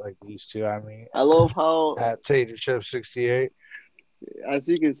punk shit like these two, I mean, I love how at Tater Chip 68. As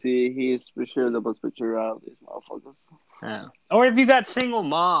you can see, he's for sure the most mature out of these motherfuckers. Yeah. Or if you got single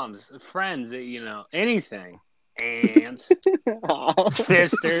moms, friends, anything, aunts,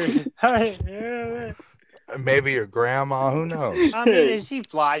 sisters. Maybe your grandma, who knows? I mean, if she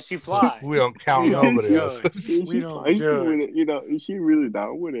flies, she flies. We don't count nobody. We don't judge. Is she really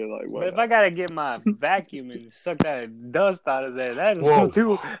down with it? Like, but if I gotta get my vacuum and suck that dust out of there, that's a little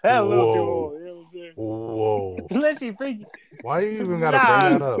too old. Whoa. Unless she freaky. Why you even gotta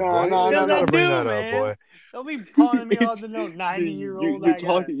bring that up? Why you gotta bring that up, boy? Don't be calling me all the 90-year-old.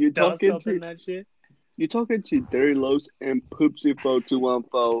 You're talking to that shit. You're talking to Dirty Los and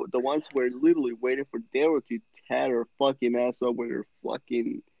Poopsie4214, the ones who are literally waiting for Daryl to tat her fucking ass up with her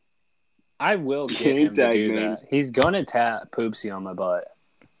fucking. I will get him to do that. He's gonna tat Poopsie on my butt.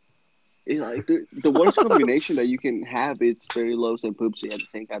 Like the worst combination that you can have is Dirty Los and Poopsie at the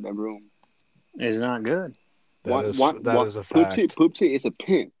same goddamn room. It's not good. That is a fact. Poopsie is a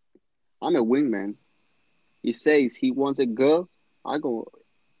pimp. I'm a wingman. He says he wants a girl. I go.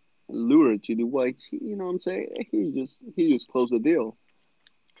 Lure to do what you know what I'm saying? He just closed the deal.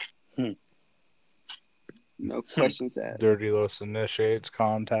 No questions asked. Dirty Los initiates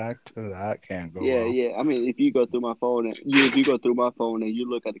contact. That can't go well. Yeah. I mean, if you go through my phone and you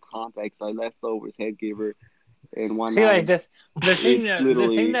look at the contacts I left over his head giver and one. See, like the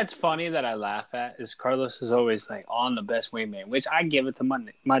thing that's funny that I laugh at is Carlos is always like on the best wingman, which I give it to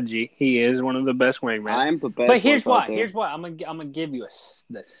my G. He is one of the best wingmen. I'm the best. But here's why. I'm gonna give you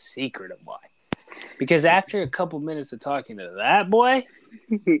the secret of why. Because after a couple minutes of talking to that boy,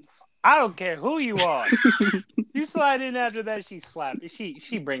 I don't care who you are. You slide in after that,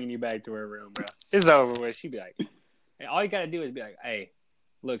 she bringing you back to her room, bro. It's over with. She be like, hey, all you gotta do is be like, hey,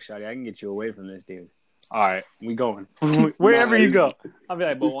 look, shawty, I can get you away from this dude. All right, we going. Wherever you go. I'll be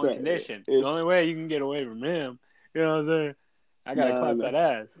like, but one condition. The only way you can get away from him, you know what I'm saying? I got to clap that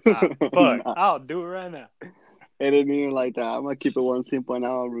ass. Fuck, I'll do it right now. It ain't even like that. I'm going to keep it one simple and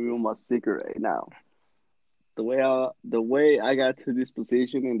I'll reveal my secret right now. The way I got to this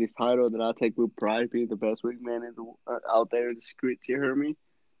position and this title that I take with pride being the best wingman out there in the streets, you heard me?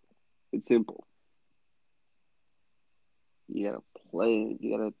 It's simple. You got to play it.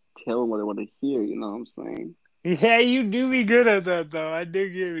 You got to tell them what they want to hear, you know what I'm saying? Yeah, you do be good at that, though. I do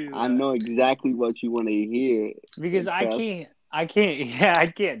give you that. I know exactly what you want to hear. Because I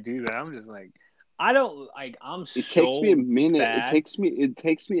can't do that. I'm just like, I don't, like, I'm so It takes me a minute. bad. It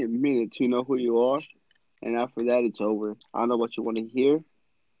takes me a minute to know who you are, and after that, it's over. I know what you want to hear,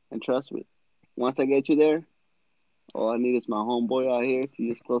 and trust me, once I get you there, all I need is my homeboy out here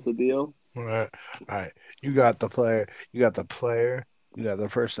to just close the deal. All right. You got the player. You got the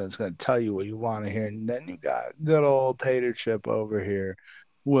person that's going to tell you what you want to hear. And then you got good old Tater Chip over here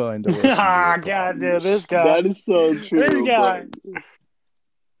willing to listen to God damn, this guy. That is so true. This guy.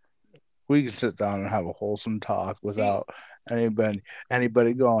 We can sit down and have a wholesome talk without anybody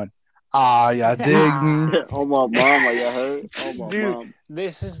going, ya dig me? Oh, my mama, you heard? Oh, my Dude, mom.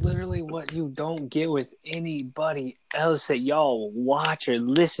 this is literally what you don't get with anybody else that y'all watch or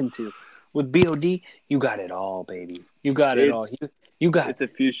listen to. With BOD, you got it all, baby. You got it all. You got. It's a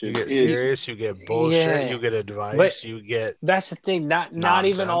fusion. You get serious. You get bullshit. Yeah. You get advice. But you get. That's the thing. Not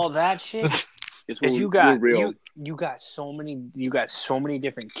even all that shit. Is you got so many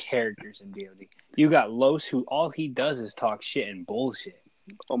different characters in BOD. You got Los, who all he does is talk shit and bullshit.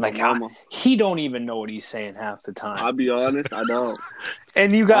 Oh my mama. He don't even know what he's saying half the time. I'll be honest, I don't.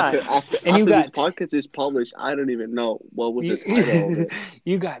 And you got after this podcast is published, I don't even know what was the title of it.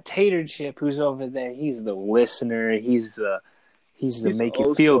 You got Tater Chip, who's over there. He's the listener. He's the make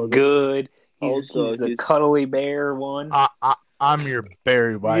you feel good. He's the cuddly bear one. I'm your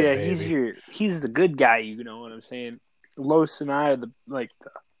Barry White. Yeah, baby. he's the good guy. You know what I'm saying? Los and I are the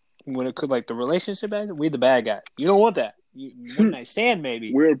relationship act. We the bad guy. You don't want that. One night stand,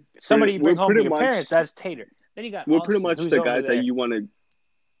 maybe. Somebody bring home to your parents. That's Tater. Then you got. We're pretty much the guys that you want to.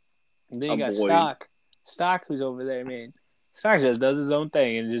 Then you got Stock, who's over there, man. Stock just does his own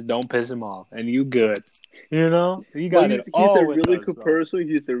thing and just don't piss him off, and you good. You know, you got it. He's a really good person.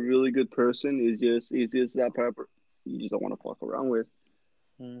 He's a really good person. He's just that pepper. You just don't want to fuck around with.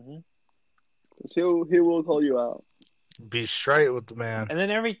 Mm-hmm. Cause he will call you out. Be straight with the man. And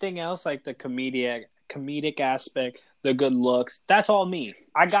then everything else, like the comedic aspect, the good looks, that's all me.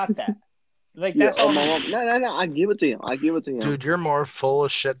 I got that. Like that's all. No. I give it to him. Dude, you're more full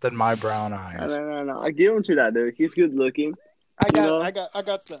of shit than my brown eyes. No. I give him to that dude. He's good looking. I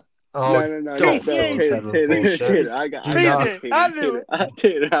got the. Oh, no. Tater,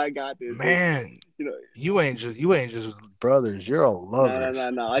 I got this. Man, you ain't just brothers. You're all lovers.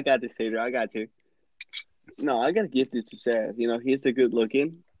 No. I got this, Tater. I got you. No, I gotta give this to Seth. He's a good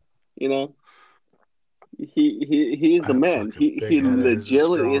looking. He is the man. He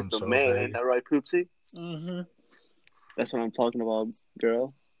legitimately is the man. Ain't that right, Poopsie? Mm-hmm. That's what I'm talking about,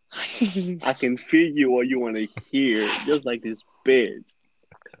 girl. I can feel you what you want to hear, just like this bitch.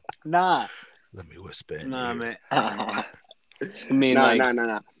 Nah. Let me whisper. Nah, man. I mean,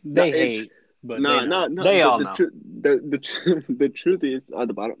 nah. They hate, but no. They all know. The truth is,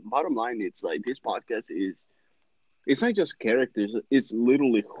 the bottom line, it's like this podcast is. It's not just characters. It's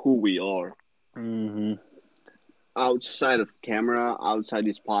literally who we are. Mm-hmm. Outside of camera, outside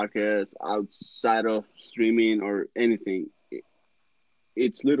this podcast, outside of streaming or anything,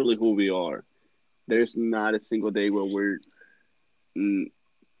 it's literally who we are. There's not a single day where we're, you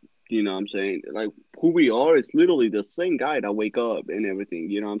know what I'm saying? Like, who we are is literally the same guy that wake up and everything.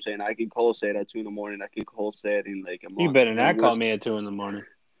 You know what I'm saying? I can call Seth at 2 in the morning. I can call Seth in like a month. You better not call me at 2 in the morning.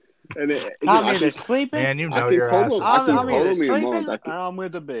 I'm either sleeping. Man, your ass. I'm either sleeping. I'm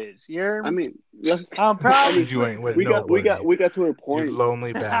with the bitch. I'm proud. You ain't with we got to a point. You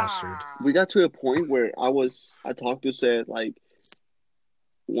lonely bastard. We got to a point where I talked to Seth like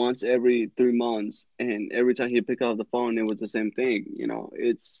once every 3 months, and every time he picked up the phone, it was the same thing. It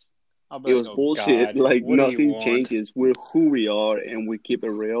was bullshit. God, like nothing changes. We're who we are, and we keep it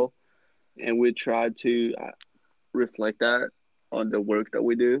real, and we try to reflect that on the work that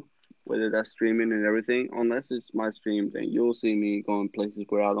we do. Whether that's streaming and everything, unless it's my stream, then you'll see me going places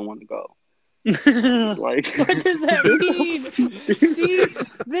where I don't want to go. Like, what does that mean? See,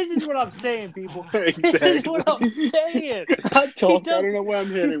 this is what I'm saying, people. Exactly. This is what I'm saying. I don't know where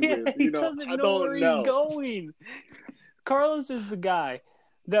I'm heading with. He doesn't know where he's going. Carlos is the guy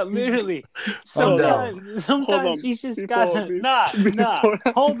that literally sometimes he's just got to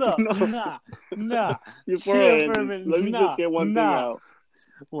hold up, nah. Before I end this, let me just get one thing out.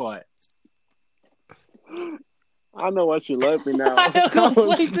 What? I know why she left me now. I don't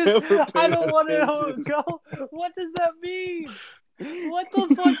want to go. What does that mean? What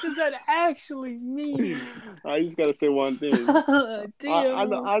the fuck does that actually mean? I just gotta say one thing. I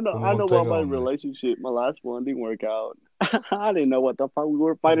know why my relationship, my last one, didn't work out. I didn't know what the fuck we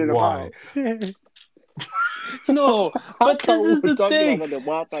were fighting about. No, but this is the thing.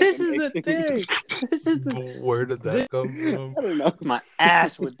 This is the Where did that come from? I don't know. My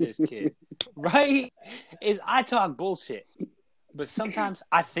ass with this kid, right? Is I talk bullshit, but sometimes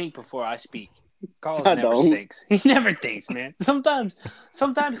I think before I speak. Carlos never thinks. He never thinks, man. Sometimes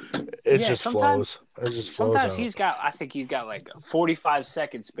it just flows. It just flows. Sometimes out. I think he's got like a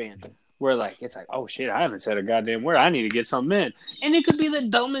 45-second span where like it's like, oh shit, I haven't said a goddamn word. I need to get something in, and it could be the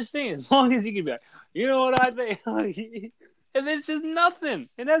dumbest thing as long as he can be like, you know what I think, and it's just nothing.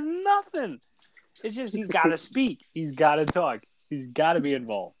 It has nothing. It's just he's got to speak. He's got to talk. He's got to be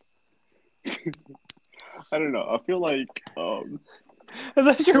involved. I don't know. I feel like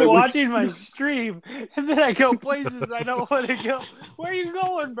unless you're watching my stream, and then I go places I don't want to go. Where are you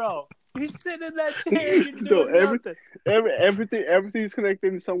going, bro? You're sitting in that chair. You're No, doing nothing. everything's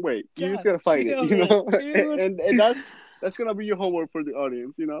connected in some way. You just God gotta find it, damn you know. it, dude. And that's gonna be your homework for the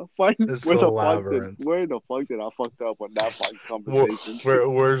audience, you know. Find It's the labyrinth. where the fuck did I fucked up on that fucking conversation?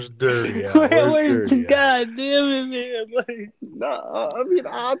 Where's Dirty at? Where's Dirty at? God damn it, man! Like, No, I mean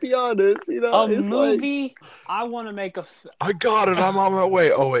I'll be honest, you know. a It's movie. I want to make a. I got it. I'm on my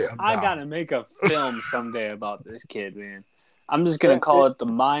way. Oh wait, I down. gotta make a film someday about this kid, man. I'm just gonna call it The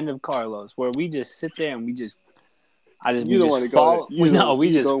Mind of Carlos, where we just sit there and we just follow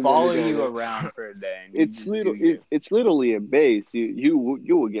you around for a day. And it's literally a base. You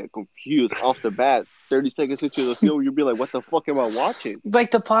will get confused off the bat. 30 seconds into the film, you'll be like, "What the fuck am I watching?"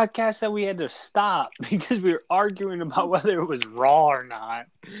 Like the podcast that we had to stop because we were arguing about whether it was raw or not.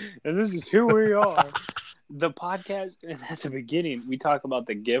 And this is who we are. The podcast, and at the beginning, we talk about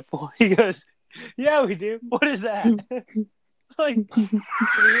the GIF. He goes, "Yeah, we do. What is that?" Like,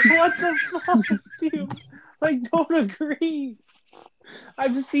 what the fuck, dude? Like, don't agree.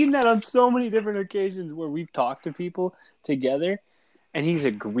 I've seen that on so many different occasions where we've talked to people together, and he's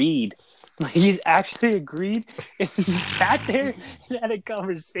agreed. Like, he's actually agreed and sat there and had a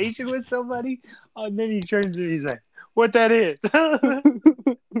conversation with somebody, and then he turns and he's like, "What that is?"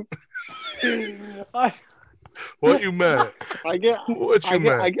 What you meant? I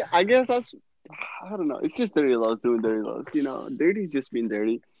guess that's. I don't know. It's just Dirty Loves doing Dirty Loves. You know, Dirty's just being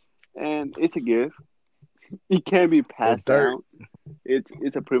dirty, and it's a gift. It can't be passed down.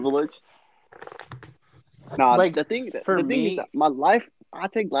 It's a privilege. Nah, like, the thing is that my life, I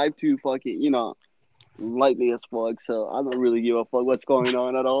take life too fucking, you know, lightly as fuck. So I don't really give a fuck what's going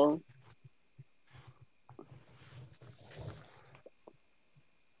on at all.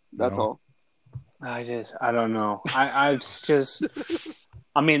 That's all. I don't know.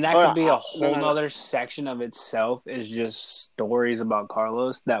 I mean, that could be a whole nother section of itself. Is just stories about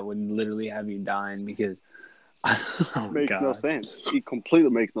Carlos that would literally have you dying because makes no sense. It completely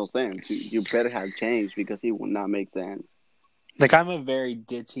makes no sense. You better have changed because it will not make sense. Like, I'm a very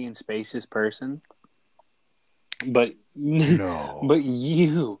ditzy and spacious person, but No, but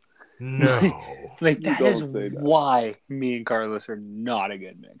you, no, like that is why me and Carlos are not a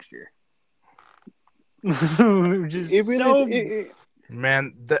good mixture. Just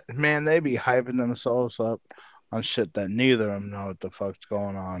man, they be hyping themselves up on shit that neither of them know what the fuck's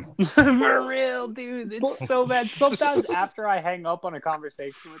going on. For real, dude. It's so bad. Sometimes after I hang up on a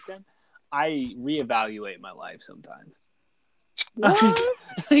conversation with them, I reevaluate my life sometimes.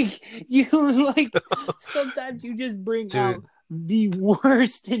 Sometimes you just bring out the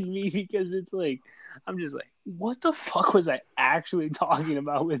worst in me because it's like, I'm just like, what the fuck was I actually talking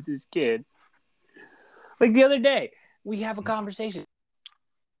about with this kid? Like the other day, we have a conversation.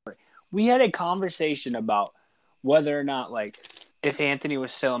 We had a conversation about whether or not, like, if Anthony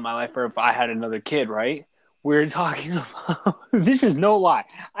was still in my life or if I had another kid, right? We were talking about, this is no lie.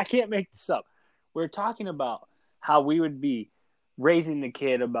 I can't make this up. We were talking about how we would be raising the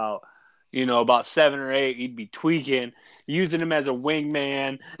kid about 7 or 8. He'd be tweaking, using him as a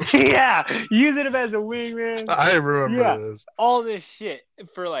wingman. Yeah, using him as a wingman. I remember this. All this shit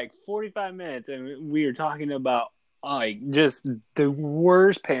for like 45 minutes. And we were talking about just the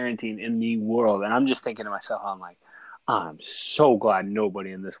worst parenting in the world. And I'm just thinking to myself, I'm like, I'm so glad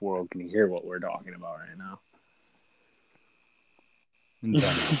nobody in this world can hear what we're talking about right now.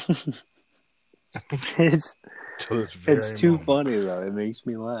 It's too funny though. It makes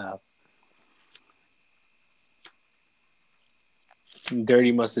me laugh.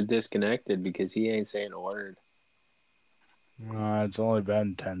 Dirty must have disconnected because he ain't saying a word. It's only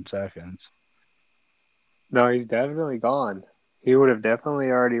been 10 seconds. No, he's definitely gone. He would have definitely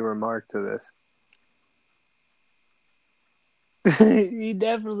already remarked to this. He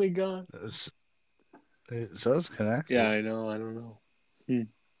definitely gone. It says connected. Yeah, I know. I don't know. I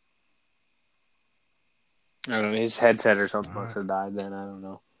don't know. His headset or something must have died then. I don't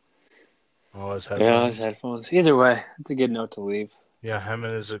know. Oh, his headphones. Yeah, his headphones. Either way, it's a good note to leave. Yeah, him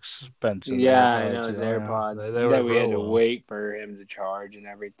and his expensive Yeah, I know, his AirPods. They that we had to wait for him to charge and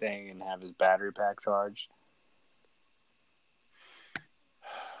everything and have his battery pack charged.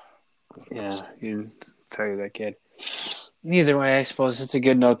 Yeah, you tell you that kid. Either way, I suppose it's a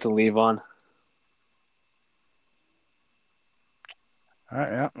good note to leave on. All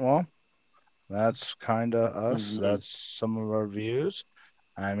right, yeah, well, that's kind of us. Mm-hmm. That's some of our views.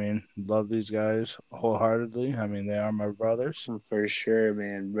 I mean, love these guys wholeheartedly. I mean, they are my brothers. For sure,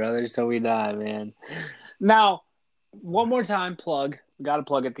 man. Brothers till we die, man. Now, one more time, plug. We got to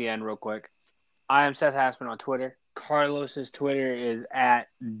plug at the end real quick. I am Seth Hassman on Twitter. Carlos's Twitter is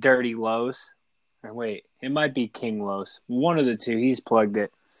 @DirtyLos. Or wait, it might be King Los. One of the two. He's plugged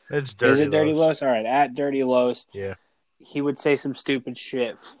it. It's Dirty Is it Dirty Los. Los? All right, at Dirty Los. Yeah. He would say some stupid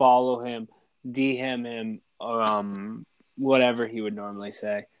shit. Follow him, DM him, whatever he would normally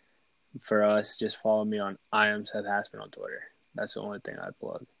say. For us, just follow me on I am Seth Haspin on Twitter. That's the only thing I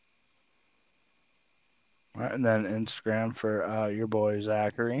plug. All right, and then Instagram for your boy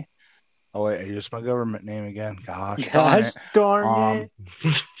Zachary. Oh wait, I used my government name again. Gosh darn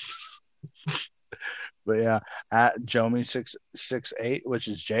it. But yeah, at Jomi668, which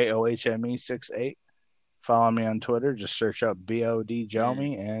is JOHME 68. Follow me on Twitter. Just search up BOD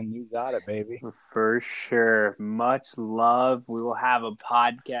Jomi, and you got it, baby. For sure. Much love. We will have a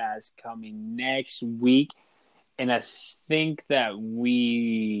podcast coming next week, and I think that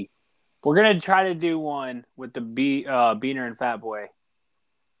we're gonna try to do one with the Beaner and Fat Boy.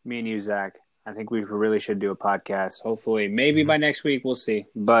 Me and you, Zach. I think we really should do a podcast. Hopefully, maybe by next week. We'll see.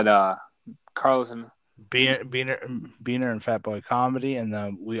 But Carlos and Beaner and Fat Boy comedy, and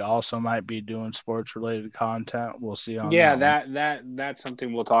then we also might be doing sports related content. We'll see on that's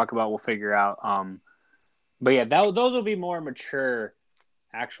something we'll talk about. We'll figure out. But yeah, those will be more mature,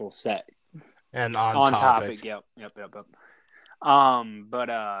 actual set and on topic. Yep. But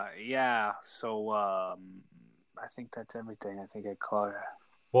yeah. So I think that's everything. I think I called it.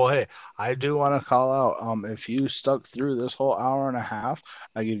 Well, hey, I do want to call out, if you stuck through this whole hour and a half,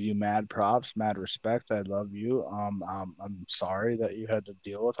 I give you mad props, mad respect. I love you. I'm sorry that you had to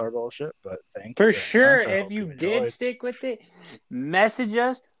deal with our bullshit, but thank you. For sure. If you did stick with it, message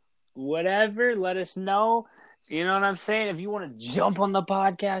us, whatever, let us know. You know what I'm saying? If you want to jump on the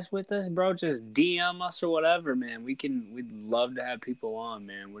podcast with us, bro, just DM us or whatever, man. We'd love to have people on,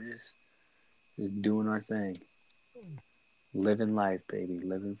 man. We're just doing our thing. Living life, baby.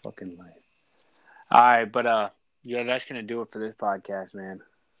 Living fucking life. All right, but yeah, that's gonna do it for this podcast, man.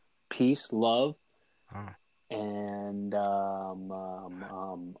 Peace, love, and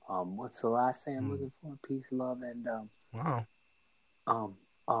what's the last thing I'm looking for? Peace, love, and wow.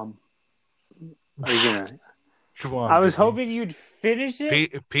 Are you gonna? Come on. I was hoping you'd finish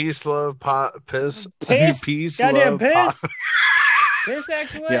it. Peace, love, piss. Peace, goddamn love, piss. Piss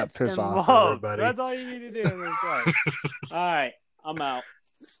excellence. Yeah, piss and off, love. everybody. That's all you need to do in this life. All right, I'm out.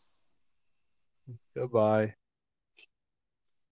 Goodbye.